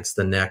finance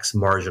the next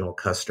marginal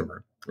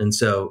customer. And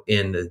so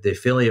in the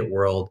affiliate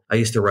world, I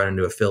used to run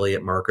into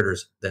affiliate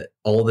marketers that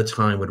all the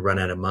time would run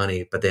out of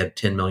money, but they had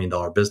 $10 million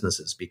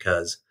businesses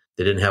because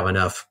they didn't have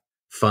enough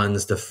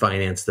funds to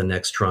finance the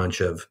next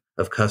tranche of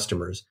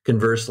customers.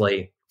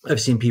 Conversely,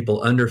 I've seen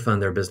people underfund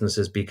their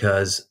businesses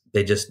because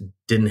they just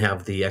didn't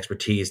have the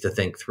expertise to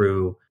think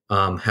through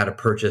how to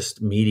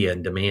purchase media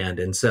and demand.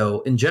 And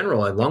so in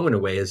general, a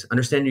long-winded way is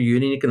understand your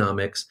unit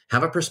economics,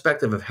 have a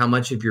perspective of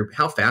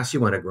how fast you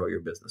want to grow your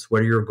business.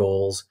 What are your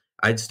goals?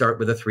 I'd start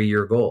with a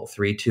 3-year goal,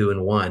 3, 2,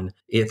 and 1.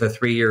 If a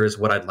 3 year is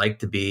what I'd like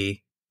to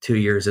be, 2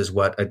 years is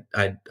what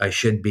I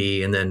should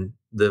be. And then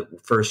the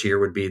first year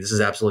would be, this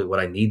is absolutely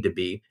what I need to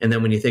be. And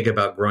then when you think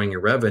about growing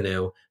your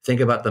revenue, think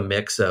about the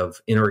mix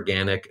of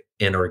inorganic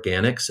and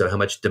organic. So how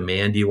much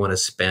demand do you want to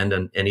spend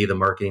on any of the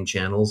marketing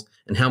channels?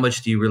 And how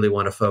much do you really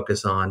want to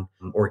focus on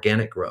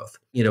organic growth?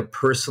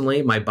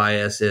 Personally, my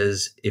bias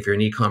is if you're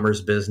an e-commerce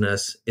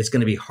business, it's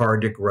going to be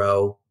hard to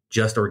grow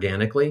just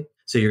organically.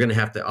 So you're going to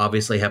have to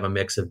obviously have a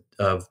mix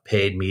of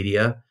paid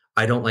media.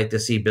 I don't like to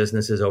see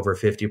businesses over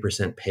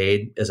 50%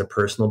 paid as a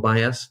personal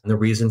bias. And the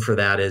reason for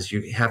that is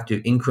you have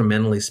to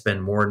incrementally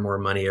spend more and more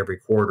money every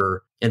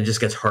quarter, and it just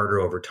gets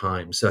harder over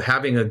time. So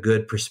having a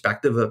good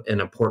perspective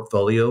and a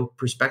portfolio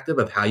perspective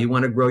of how you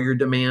want to grow your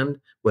demand,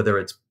 whether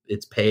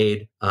it's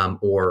paid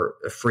or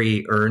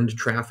free earned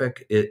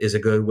traffic, is a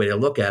good way to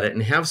look at it,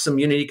 and have some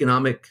unit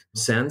economic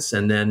sense,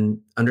 and then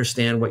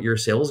understand what your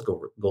sales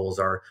goals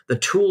are. The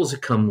tools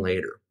come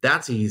later.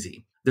 That's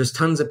easy. There's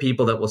tons of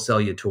people that will sell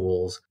you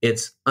tools.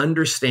 It's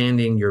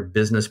understanding your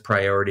business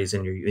priorities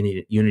and your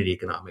unit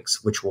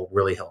economics, which will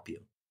really help you.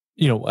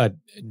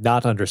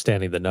 Not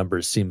understanding the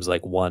numbers seems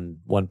like one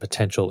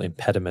potential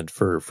impediment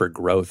for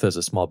growth as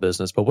a small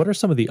business. But what are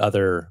some of the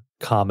other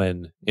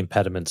common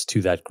impediments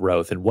to that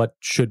growth, and what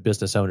should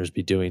business owners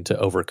be doing to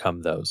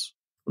overcome those?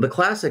 The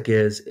classic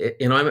is,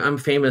 I'm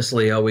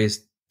famously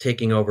always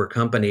taking over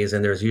companies,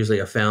 and there's usually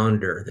a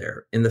founder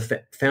there, and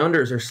the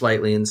founders are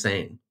slightly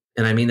insane.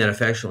 And I mean that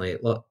affectionately.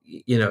 Well,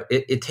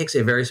 it takes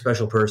a very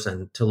special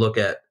person to look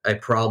at a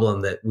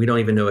problem that we don't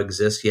even know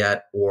exists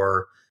yet,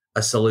 or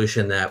a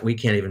solution that we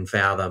can't even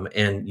fathom,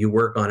 and you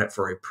work on it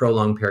for a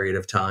prolonged period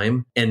of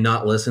time and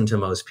not listen to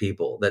most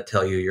people that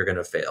tell you you're going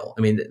to fail.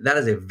 I mean, that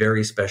is a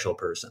very special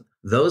person.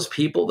 Those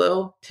people,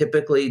 though,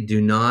 typically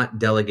do not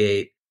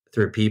delegate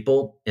through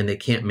people, and they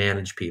can't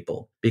manage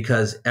people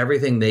because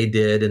everything they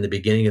did in the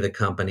beginning of the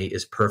company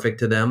is perfect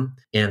to them,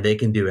 and they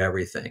can do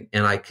everything.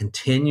 And I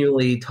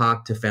continually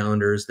talk to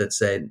founders that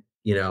say,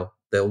 they'll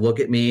look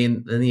at me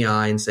in the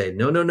eye and say,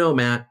 no,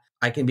 Matt,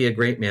 I can be a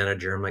great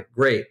manager. I'm like,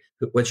 great.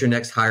 What's your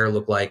next hire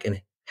look like?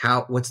 And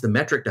what's the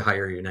metric to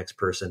hire your next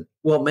person?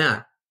 Well,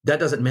 Matt, that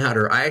doesn't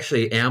matter. I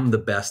actually am the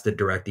best at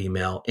direct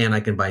email, and I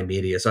can buy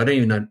media. So I don't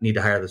even need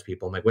to hire those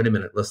people. I'm like, wait a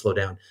minute, let's slow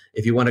down.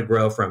 If you want to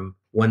grow from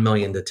 1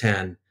 million to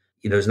 10,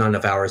 there's not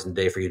enough hours in the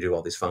day for you to do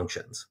all these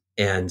functions.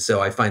 And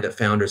so I find that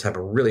founders have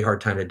a really hard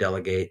time to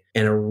delegate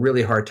and a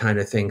really hard time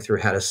to think through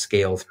how to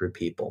scale through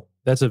people.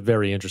 That's a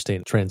very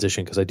interesting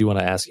transition, because I do want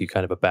to ask you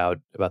kind of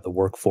about the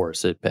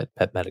workforce at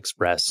PetMed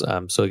Express.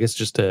 So I guess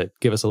just to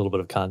give us a little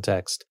bit of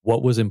context,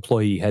 what was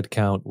employee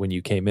headcount when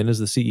you came in as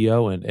the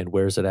CEO, and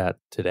where's it at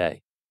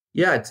today?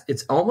 Yeah,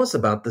 it's almost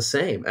about the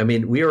same. I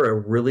mean, we are a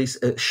really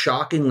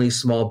shockingly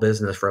small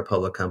business for a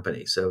public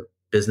company. So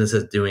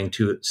businesses doing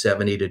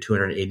 $270 to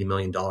 $280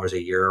 million a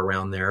year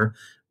around there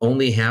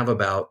only have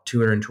about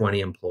 220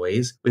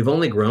 employees. We've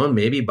only grown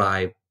maybe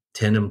by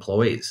 10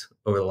 employees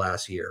over the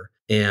last year.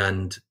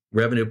 And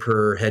revenue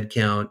per head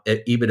count,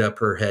 EBITDA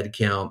per head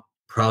count,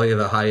 probably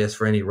the highest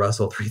for any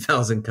Russell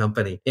 3000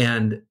 company.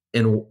 And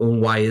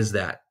why is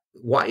that?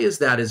 Why is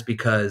that is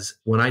because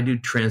when I do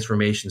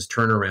transformations,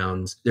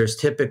 turnarounds, there's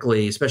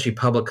typically, especially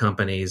public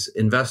companies,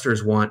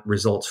 investors want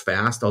results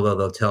fast, although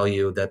they'll tell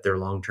you that they're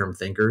long-term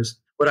thinkers.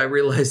 But I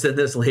realized in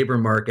this labor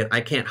market,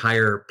 I can't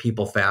hire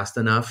people fast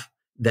enough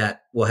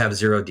that will have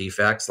zero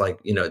defects.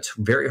 It's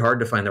very hard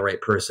to find the right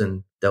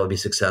person that will be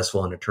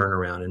successful in a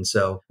turnaround. And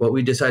so what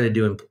we decided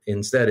to do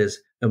instead is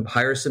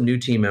hire some new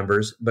team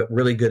members, but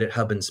really good at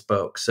hub and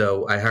spoke.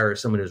 So I hire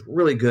someone who's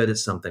really good at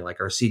something, like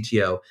our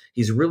CTO.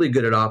 He's really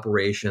good at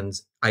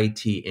operations,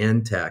 IT,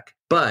 and tech.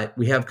 But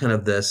we have kind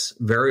of this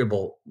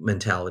variable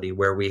mentality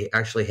where we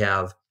actually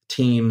have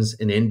teams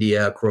in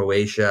India,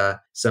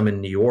 Croatia, some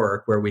in New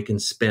York, where we can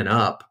spin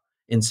up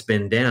and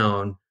spin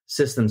down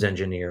systems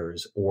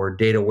engineers or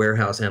data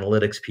warehouse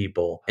analytics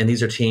people. And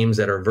these are teams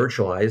that are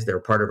virtualized.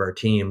 They're part of our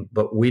team,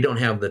 but we don't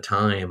have the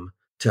time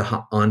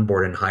to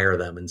onboard and hire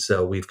them. And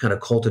so we've kind of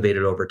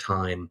cultivated over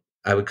time.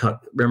 I would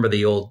remember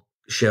the old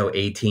show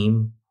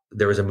A-Team.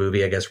 There was a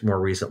movie, I guess,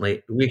 more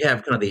recently. We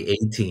have kind of the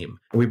A-Team.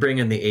 We bring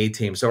in the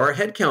A-Team. So our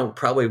headcount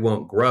probably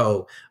won't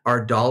grow.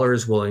 Our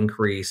dollars will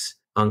increase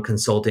on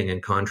consulting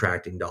and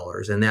contracting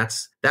dollars. And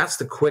that's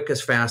the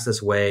quickest,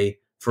 fastest way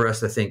for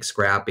us to think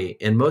scrappy.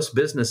 And most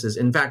businesses,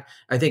 in fact,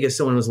 I think if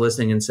someone was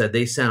listening and said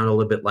they sound a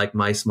little bit like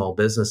my small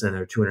business and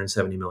they're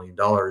 $270 million,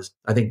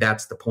 I think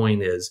that's the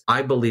point is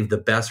I believe the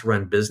best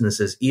run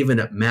businesses, even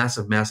at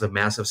massive, massive,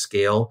 massive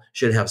scale,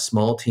 should have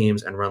small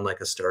teams and run like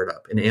a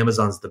startup. And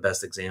Amazon's the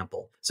best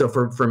example. So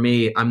for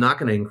me, I'm not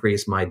going to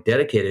increase my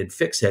dedicated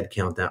fixed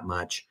headcount that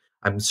much.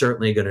 I'm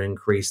certainly going to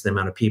increase the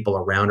amount of people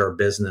around our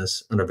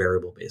business on a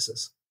variable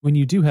basis. When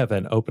you do have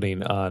an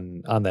opening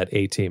on that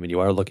A-Team and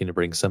you are looking to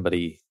bring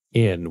somebody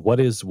in, what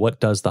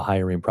does the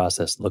hiring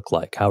process look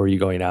like? How are you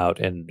going out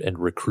and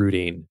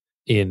recruiting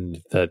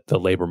in the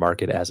labor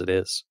market as it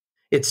is?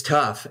 It's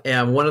tough.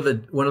 And one of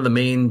the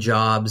main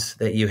jobs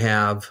that you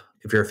have,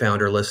 if you're a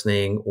founder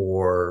listening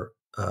or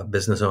a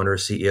business owner,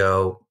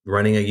 CEO,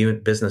 running a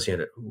business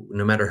unit,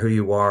 no matter who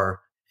you are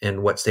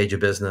and what stage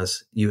of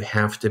business, you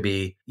have to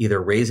be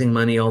either raising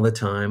money all the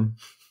time,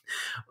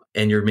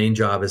 and your main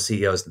job as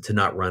CEO is to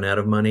not run out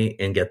of money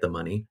and get the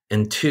money.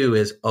 And two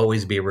is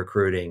always be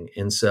recruiting.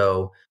 And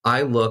so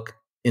I look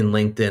in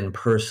LinkedIn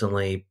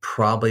personally,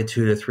 probably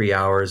 2 to 3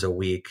 hours a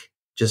week,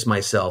 just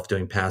myself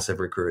doing passive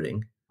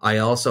recruiting. I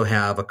also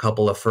have a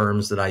couple of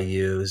firms that I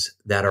use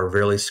that are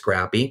really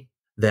scrappy,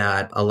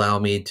 that allow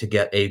me to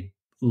get a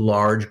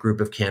large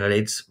group of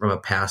candidates from a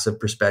passive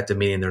perspective,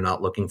 meaning they're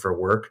not looking for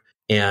work.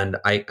 And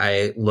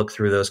I look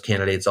through those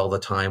candidates all the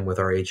time with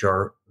our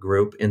HR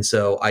group. And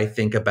so I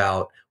think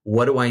about,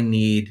 what do I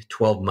need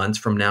 12 months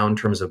from now in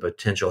terms of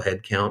potential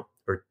headcount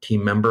or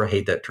team member? I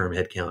hate that term,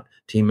 headcount,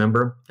 team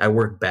member. I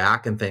work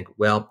back and think,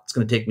 well, it's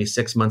going to take me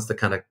 6 months to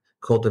kind of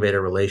cultivate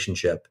a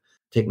relationship.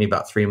 Take me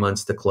about 3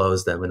 months to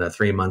close them and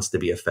 3 months to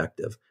be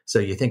effective. So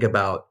you think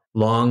about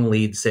long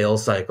lead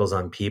sales cycles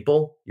on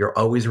people, you're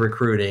always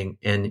recruiting.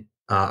 And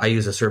I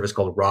use a service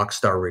called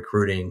Rockstar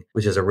Recruiting,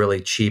 which is a really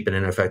cheap and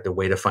ineffective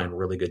way to find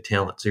really good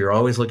talent. So you're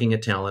always looking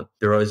at talent.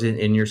 They're always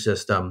in your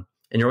system.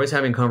 and you're always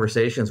having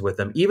conversations with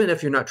them, even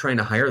if you're not trying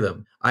to hire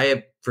them. I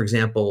have, for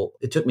example,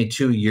 it took me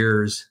 2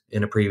 years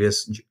in a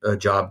previous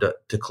job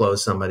to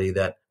close somebody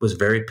that was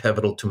very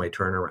pivotal to my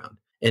turnaround.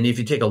 And if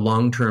you take a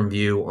long-term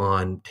view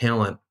on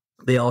talent,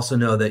 they also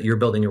know that you're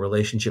building a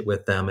relationship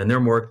with them, and they're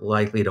more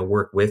likely to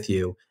work with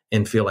you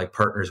and feel like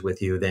partners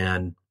with you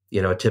than,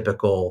 a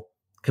typical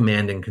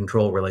command and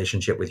control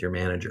relationship with your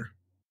manager.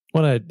 I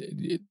want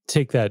to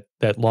take that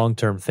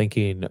long-term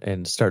thinking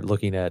and start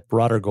looking at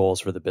broader goals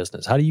for the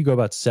business. How do you go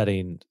about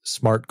setting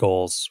smart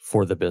goals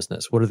for the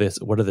business? What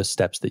are the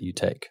steps that you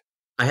take?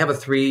 I have a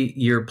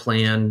 3-year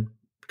plan,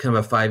 kind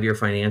of a 5-year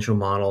financial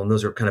model, and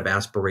those are kind of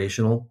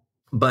aspirational.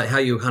 But how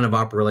you kind of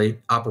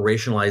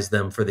operationalize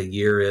them for the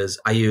year is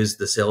I use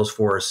the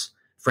Salesforce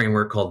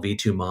framework called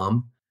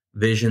V2MOM: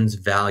 visions,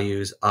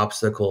 values,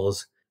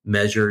 obstacles,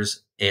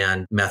 measures,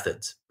 and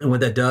methods. And what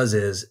that does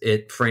is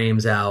it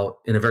frames out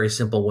in a very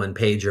simple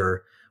one-pager,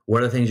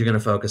 what are the things you're going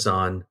to focus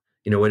on,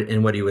 what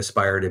do you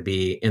aspire to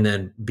be, and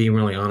then being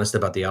really honest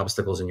about the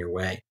obstacles in your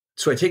way.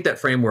 So I take that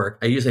framework,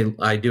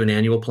 I do an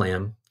annual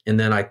plan, and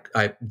then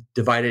I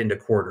divide it into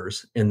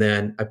quarters, and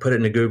then I put it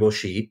in a Google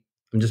Sheet.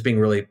 I'm just being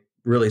really,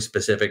 really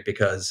specific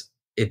because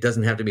it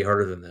doesn't have to be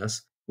harder than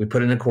this. We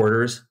put it in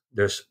quarters.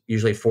 There's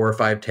usually 4 or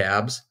 5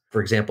 tabs. For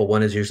example,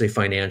 one is usually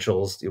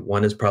financials.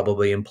 One is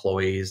probably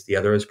employees. The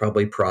other is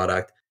probably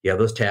product. You have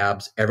those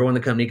tabs. Everyone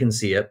in the company can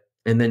see it.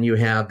 And then you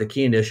have the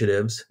key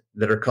initiatives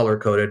that are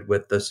color-coded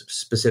with the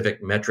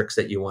specific metrics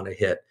that you want to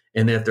hit.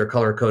 And then if they're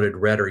color-coded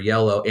red or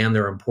yellow and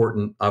they're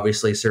important,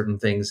 obviously certain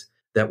things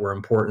that were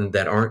important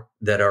that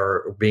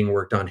are being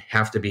worked on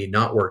have to be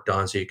not worked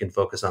on, so you can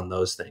focus on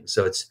those things.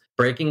 So it's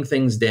breaking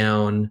things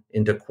down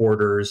into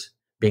quarters,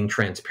 being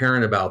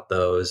transparent about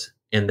those,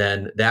 and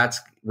then that's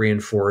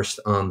reinforced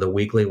on the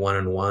weekly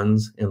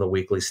one-on-ones and the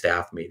weekly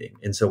staff meeting.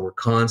 And so we're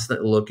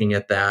constantly looking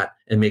at that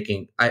and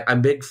I'm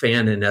a big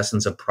fan, in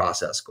essence, of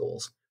process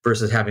goals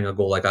versus having a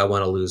goal like I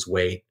want to lose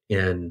weight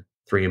in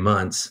 3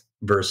 months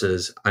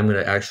versus I'm going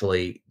to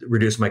actually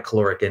reduce my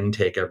caloric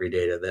intake every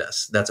day to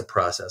this. That's a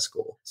process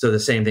goal. So the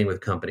same thing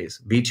with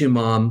companies.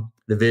 V2MOM,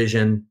 the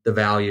vision, the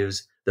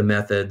values, the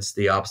methods,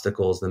 the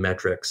obstacles, the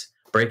metrics,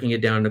 breaking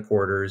it down into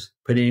quarters,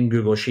 putting it in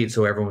Google Sheets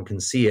so everyone can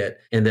see it,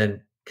 and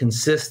then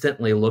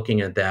consistently looking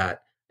at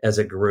that as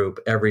a group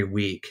every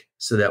week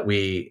so that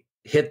we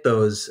hit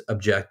those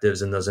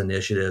objectives and those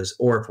initiatives,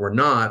 or if we're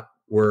not,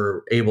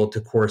 we're able to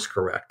course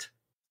correct.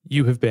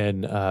 You have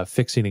been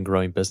fixing and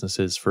growing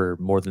businesses for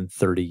more than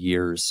 30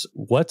 years.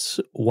 What's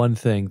one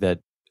thing that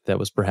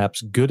was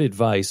perhaps good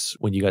advice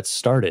when you got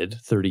started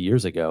 30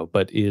 years ago,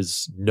 but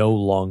is no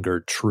longer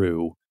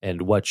true?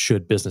 And what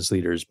should business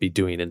leaders be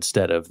doing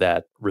instead of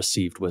that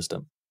received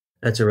wisdom?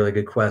 That's a really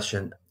good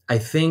question. I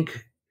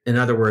think, in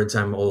other words,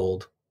 I'm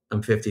old.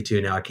 I'm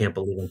 52 now. I can't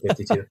believe I'm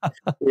 52.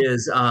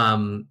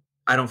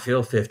 I don't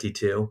feel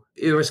 52.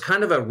 It was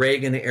kind of a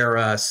Reagan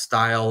era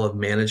style of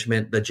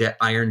management, the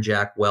Iron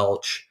Jack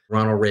Welch,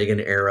 Ronald Reagan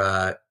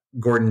era,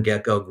 Gordon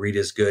Gekko, greed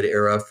is good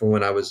era from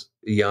when I was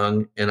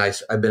young. And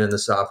I've been in the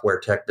software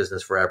tech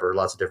business forever,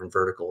 lots of different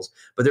verticals.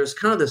 But there's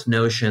kind of this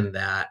notion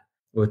that,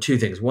 well, 2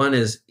 things. One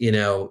is,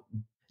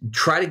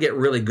 try to get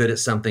really good at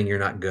something you're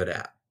not good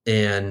at.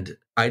 And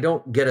I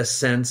don't get a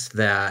sense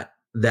that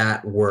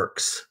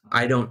works.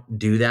 I don't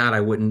do that.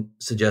 I wouldn't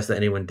suggest that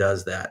anyone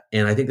does that.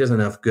 And I think there's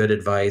enough good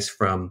advice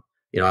from,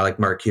 I like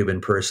Mark Cuban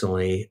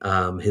personally,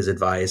 his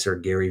advice, or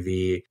Gary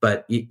Vee,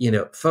 but,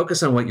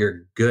 focus on what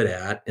you're good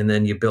at, and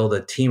then you build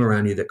a team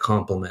around you that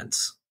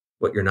complements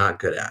what you're not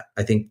good at.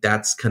 I think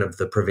that's kind of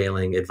the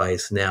prevailing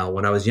advice now.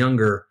 When I was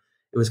younger,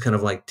 it was kind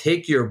of like,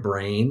 take your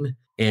brain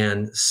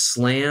and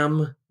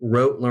slam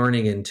rote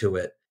learning into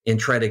it and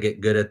try to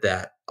get good at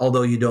that,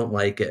 although you don't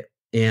like it.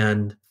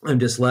 And I'm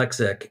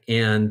dyslexic,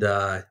 and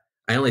I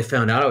only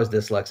found out I was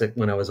dyslexic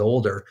when I was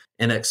older,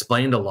 and it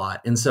explained a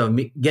lot. And so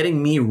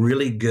getting me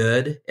really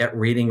good at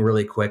reading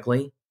really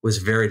quickly was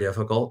very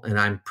difficult, and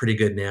I'm pretty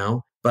good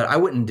now. But I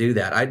wouldn't do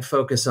that. I'd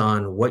focus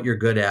on what you're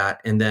good at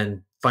and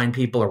then find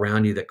people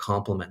around you that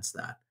complements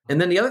that.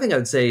 And then the other thing I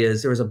would say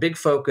is there was a big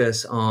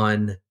focus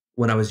on,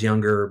 when I was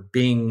younger,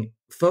 being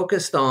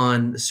focused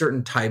on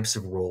certain types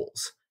of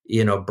roles.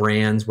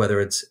 Brands,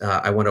 whether it's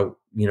I want to,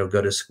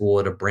 go to school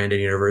at a branded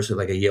university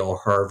like a Yale or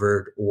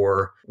Harvard,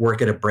 or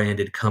work at a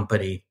branded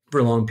company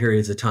for long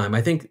periods of time.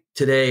 I think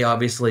today,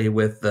 obviously,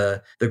 with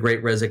the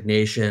Great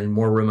Resignation,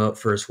 more remote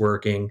first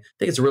working, I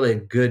think it's really a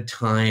good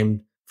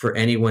time for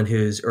anyone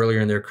who's earlier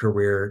in their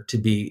career to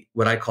be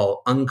what I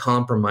call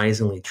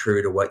uncompromisingly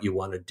true to what you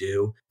want to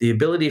do. The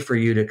ability for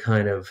you to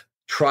kind of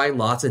try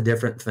lots of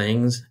different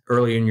things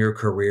early in your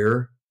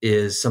career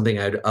is something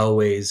I'd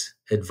always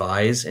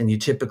advise. And you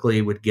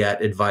typically would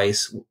get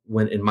advice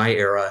when, in my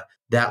era,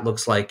 that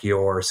looks like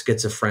you're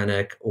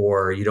schizophrenic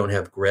or you don't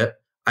have grit.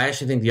 I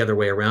actually think the other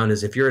way around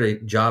is if you're at a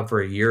job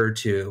for a year or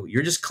two,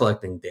 you're just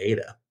collecting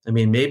data. I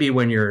mean, maybe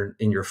when you're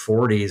in your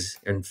 40s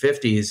and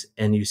 50s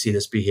and you see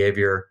this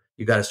behavior,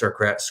 you got to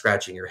start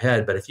scratching your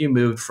head. But if you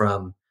moved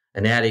from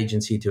an ad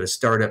agency to a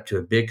startup to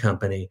a big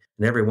company.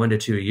 And every 1 to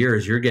 2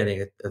 years, you're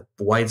getting a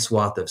wide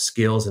swath of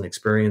skills and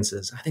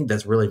experiences. I think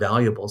that's really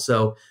valuable.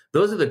 So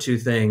those are the two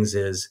things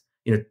is,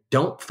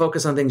 don't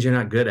focus on things you're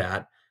not good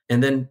at.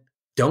 And then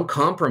don't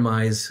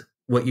compromise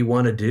what you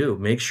want to do.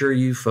 Make sure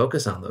you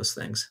focus on those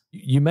things.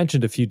 You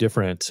mentioned a few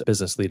different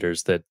business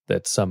leaders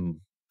that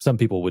some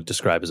people would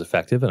describe as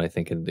effective. And I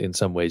think in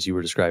some ways you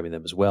were describing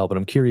them as well. But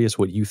I'm curious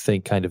what you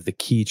think kind of the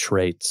key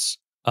traits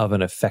of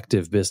an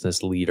effective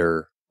business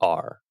leader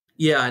are.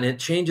 Yeah, and it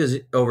changes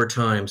over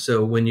time.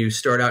 So when you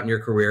start out in your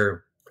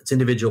career, it's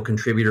individual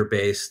contributor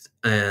based,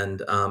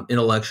 and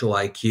intellectual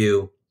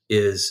IQ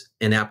is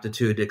an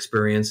aptitude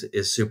experience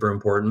is super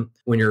important.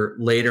 When you're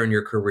later in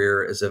your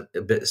career as a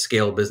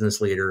scale business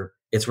leader,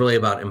 it's really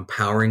about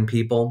empowering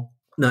people,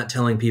 not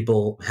telling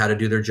people how to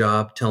do their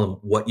job, tell them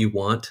what you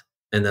want,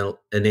 and then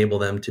enable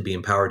them to be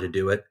empowered to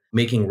do it,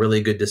 making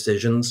really good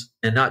decisions,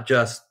 and not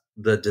just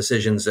the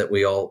decisions that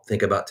we all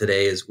think about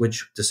today is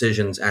which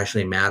decisions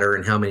actually matter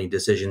and how many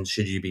decisions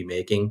should you be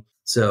making.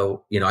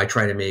 So, I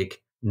try to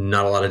make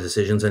not a lot of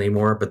decisions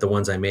anymore, but the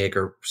ones I make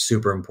are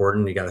super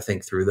important. You got to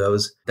think through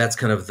those. That's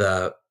kind of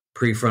the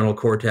prefrontal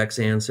cortex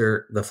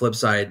answer. The flip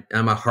side,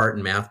 I'm a heart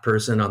and math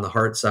person. On the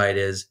heart side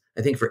is,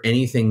 I think for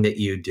anything that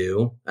you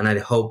do, and I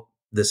hope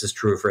this is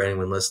true for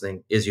anyone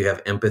listening, is you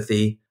have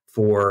empathy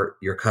for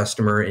your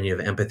customer and you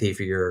have empathy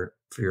for your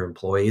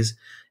employees.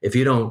 If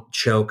you don't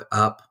choke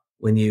up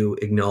when you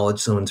acknowledge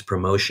someone's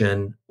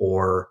promotion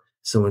or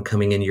someone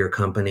coming into your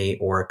company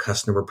or a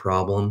customer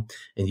problem,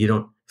 and you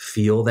don't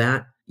feel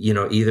that,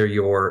 either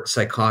you're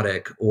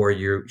psychotic or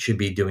you should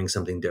be doing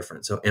something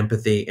different. So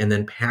empathy and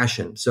then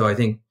passion. So I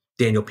think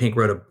Daniel Pink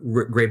wrote a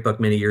great book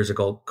many years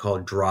ago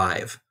called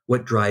Drive.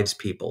 What drives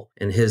people?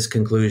 And his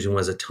conclusion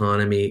was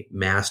autonomy,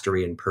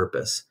 mastery, and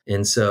purpose.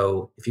 And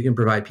so if you can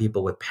provide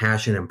people with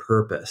passion and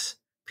purpose,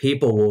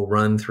 people will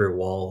run through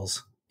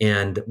walls.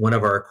 And one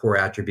of our core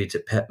attributes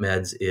at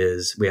PetMeds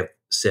is we have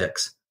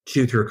 6,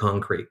 chew through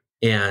concrete.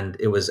 And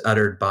it was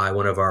uttered by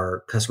one of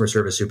our customer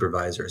service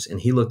supervisors.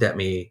 And he looked at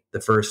me the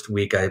first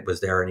week I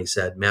was there and he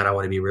said, "Matt, I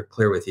want to be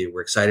clear with you.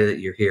 We're excited that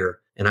you're here.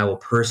 And I will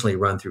personally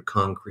run through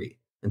concrete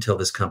until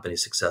this company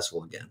is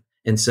successful again."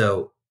 And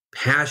so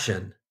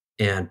passion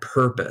and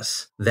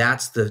purpose,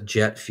 that's the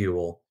jet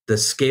fuel. The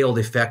scaled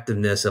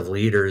effectiveness of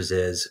leaders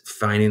is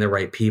finding the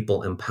right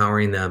people,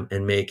 empowering them,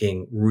 and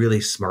making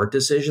really smart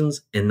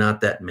decisions, and not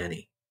that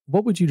many.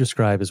 What would you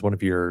describe as one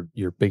of your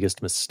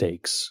biggest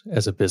mistakes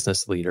as a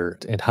business leader,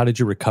 and how did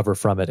you recover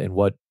from it? And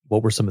what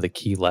were some of the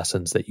key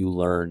lessons that you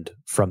learned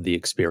from the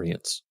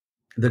experience?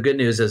 The good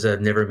news is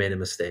I've never made a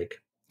mistake.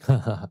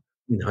 No,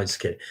 I'm just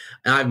kidding.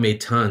 I've made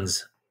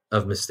tons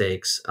of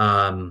mistakes.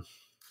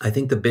 I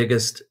think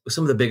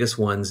some of the biggest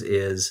ones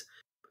is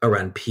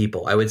around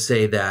people. I would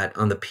say that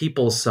on the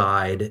people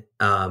side,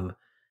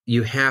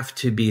 you have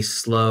to be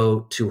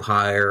slow to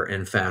hire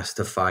and fast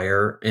to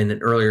fire. And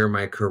earlier in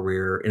my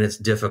career, and it's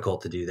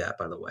difficult to do that,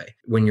 by the way,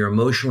 when you're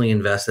emotionally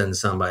invested in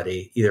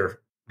somebody, either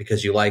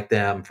because you like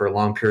them for a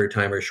long period of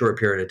time or a short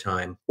period of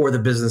time, or the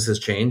business has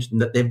changed,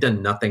 they've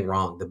done nothing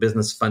wrong. The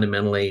business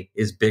fundamentally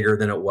is bigger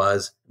than it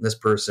was. This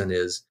person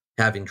is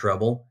having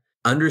trouble.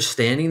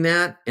 Understanding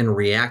that and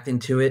reacting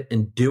to it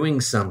and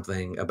doing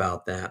something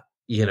about that,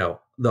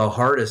 the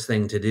hardest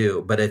thing to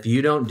do. But if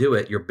you don't do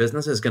it, your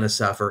business is going to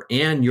suffer,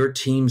 and your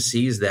team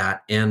sees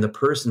that, and the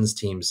person's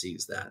team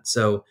sees that.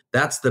 So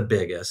that's the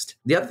biggest.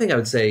 The other thing I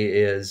would say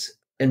is,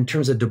 in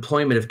terms of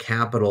deployment of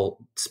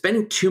capital,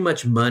 spending too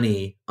much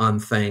money on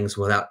things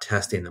without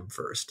testing them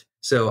first.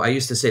 So I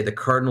used to say the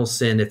cardinal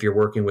sin, if you're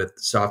working with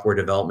software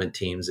development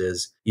teams,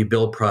 is you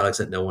build products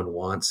that no one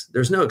wants.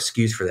 There's no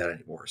excuse for that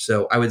anymore.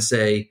 So I would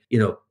say,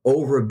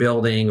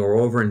 overbuilding or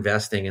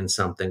overinvesting in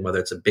something, whether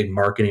it's a big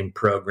marketing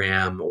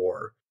program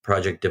or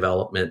project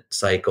development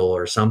cycle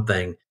or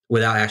something,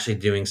 without actually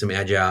doing some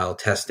agile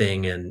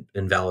testing and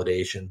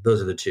validation.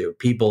 Those are the two: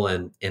 people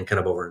and kind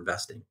of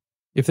overinvesting.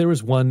 If there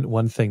was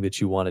one thing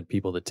that you wanted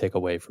people to take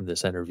away from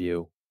this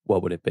interview,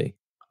 what would it be?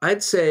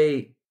 I'd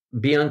say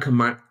be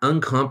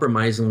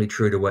uncompromisingly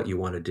true to what you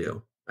want to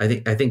do. I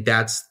think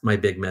that's my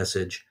big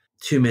message.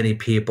 Too many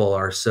people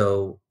are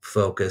so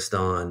focused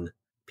on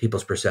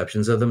people's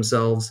perceptions of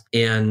themselves.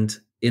 And,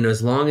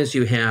 as long as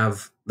you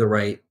have the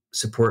right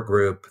support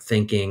group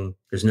thinking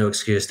there's no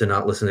excuse to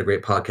not listen to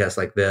great podcasts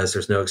like this,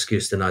 there's no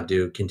excuse to not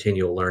do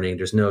continual learning,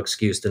 there's no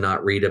excuse to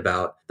not read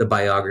about the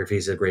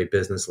biographies of great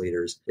business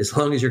leaders. As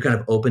long as you're kind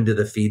of open to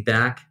the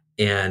feedback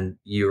and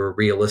you're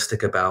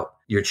realistic about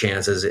your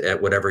chances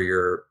at whatever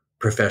your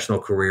professional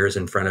careers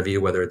in front of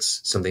you, whether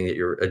it's something that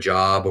you're a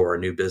job or a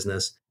new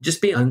business,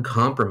 just be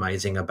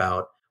uncompromising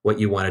about what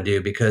you want to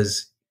do,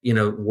 because,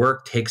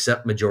 work takes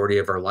up majority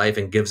of our life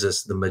and gives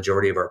us the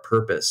majority of our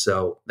purpose.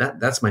 So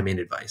that's my main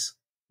advice.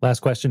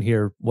 Last question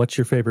here. What's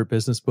your favorite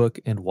business book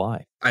and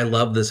why? I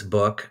love this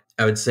book.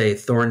 I would say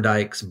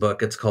Thorndike's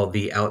book. It's called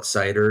The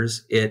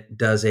Outsiders. It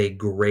does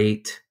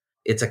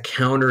it's a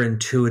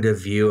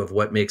counterintuitive view of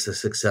what makes a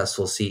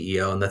successful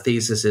CEO. And the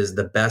thesis is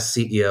the best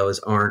CEOs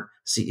aren't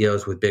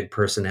CEOs with big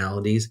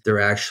personalities.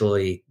 They're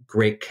actually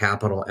great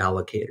capital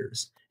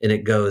allocators. and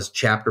it goes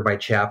chapter by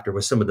chapter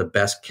with some of the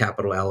best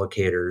capital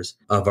allocators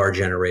of our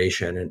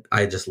generation. And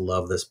I just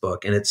love this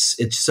book. And it's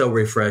so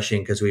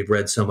refreshing because we've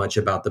read so much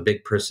about the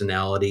big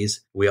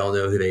personalities. We all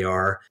know who they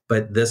are.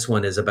 But this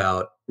one is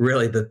about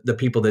really the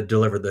people that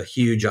deliver the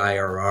huge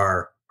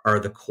IRR are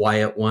the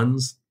quiet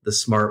ones, the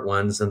smart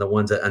ones, and the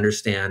ones that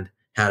understand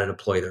how to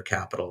deploy their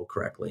capital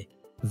correctly.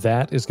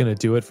 That is going to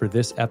do it for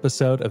this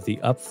episode of the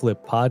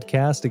UpFlip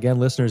podcast. Again,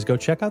 listeners, go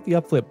check out the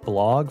UpFlip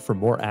blog for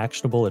more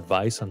actionable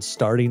advice on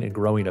starting and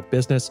growing a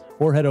business,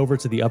 or head over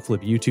to the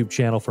UpFlip YouTube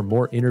channel for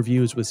more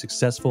interviews with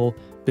successful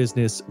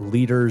business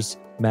leaders.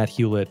 Matt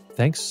Hulett,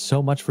 thanks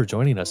so much for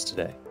joining us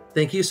today.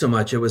 Thank you so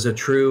much. It was a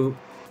true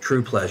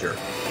pleasure.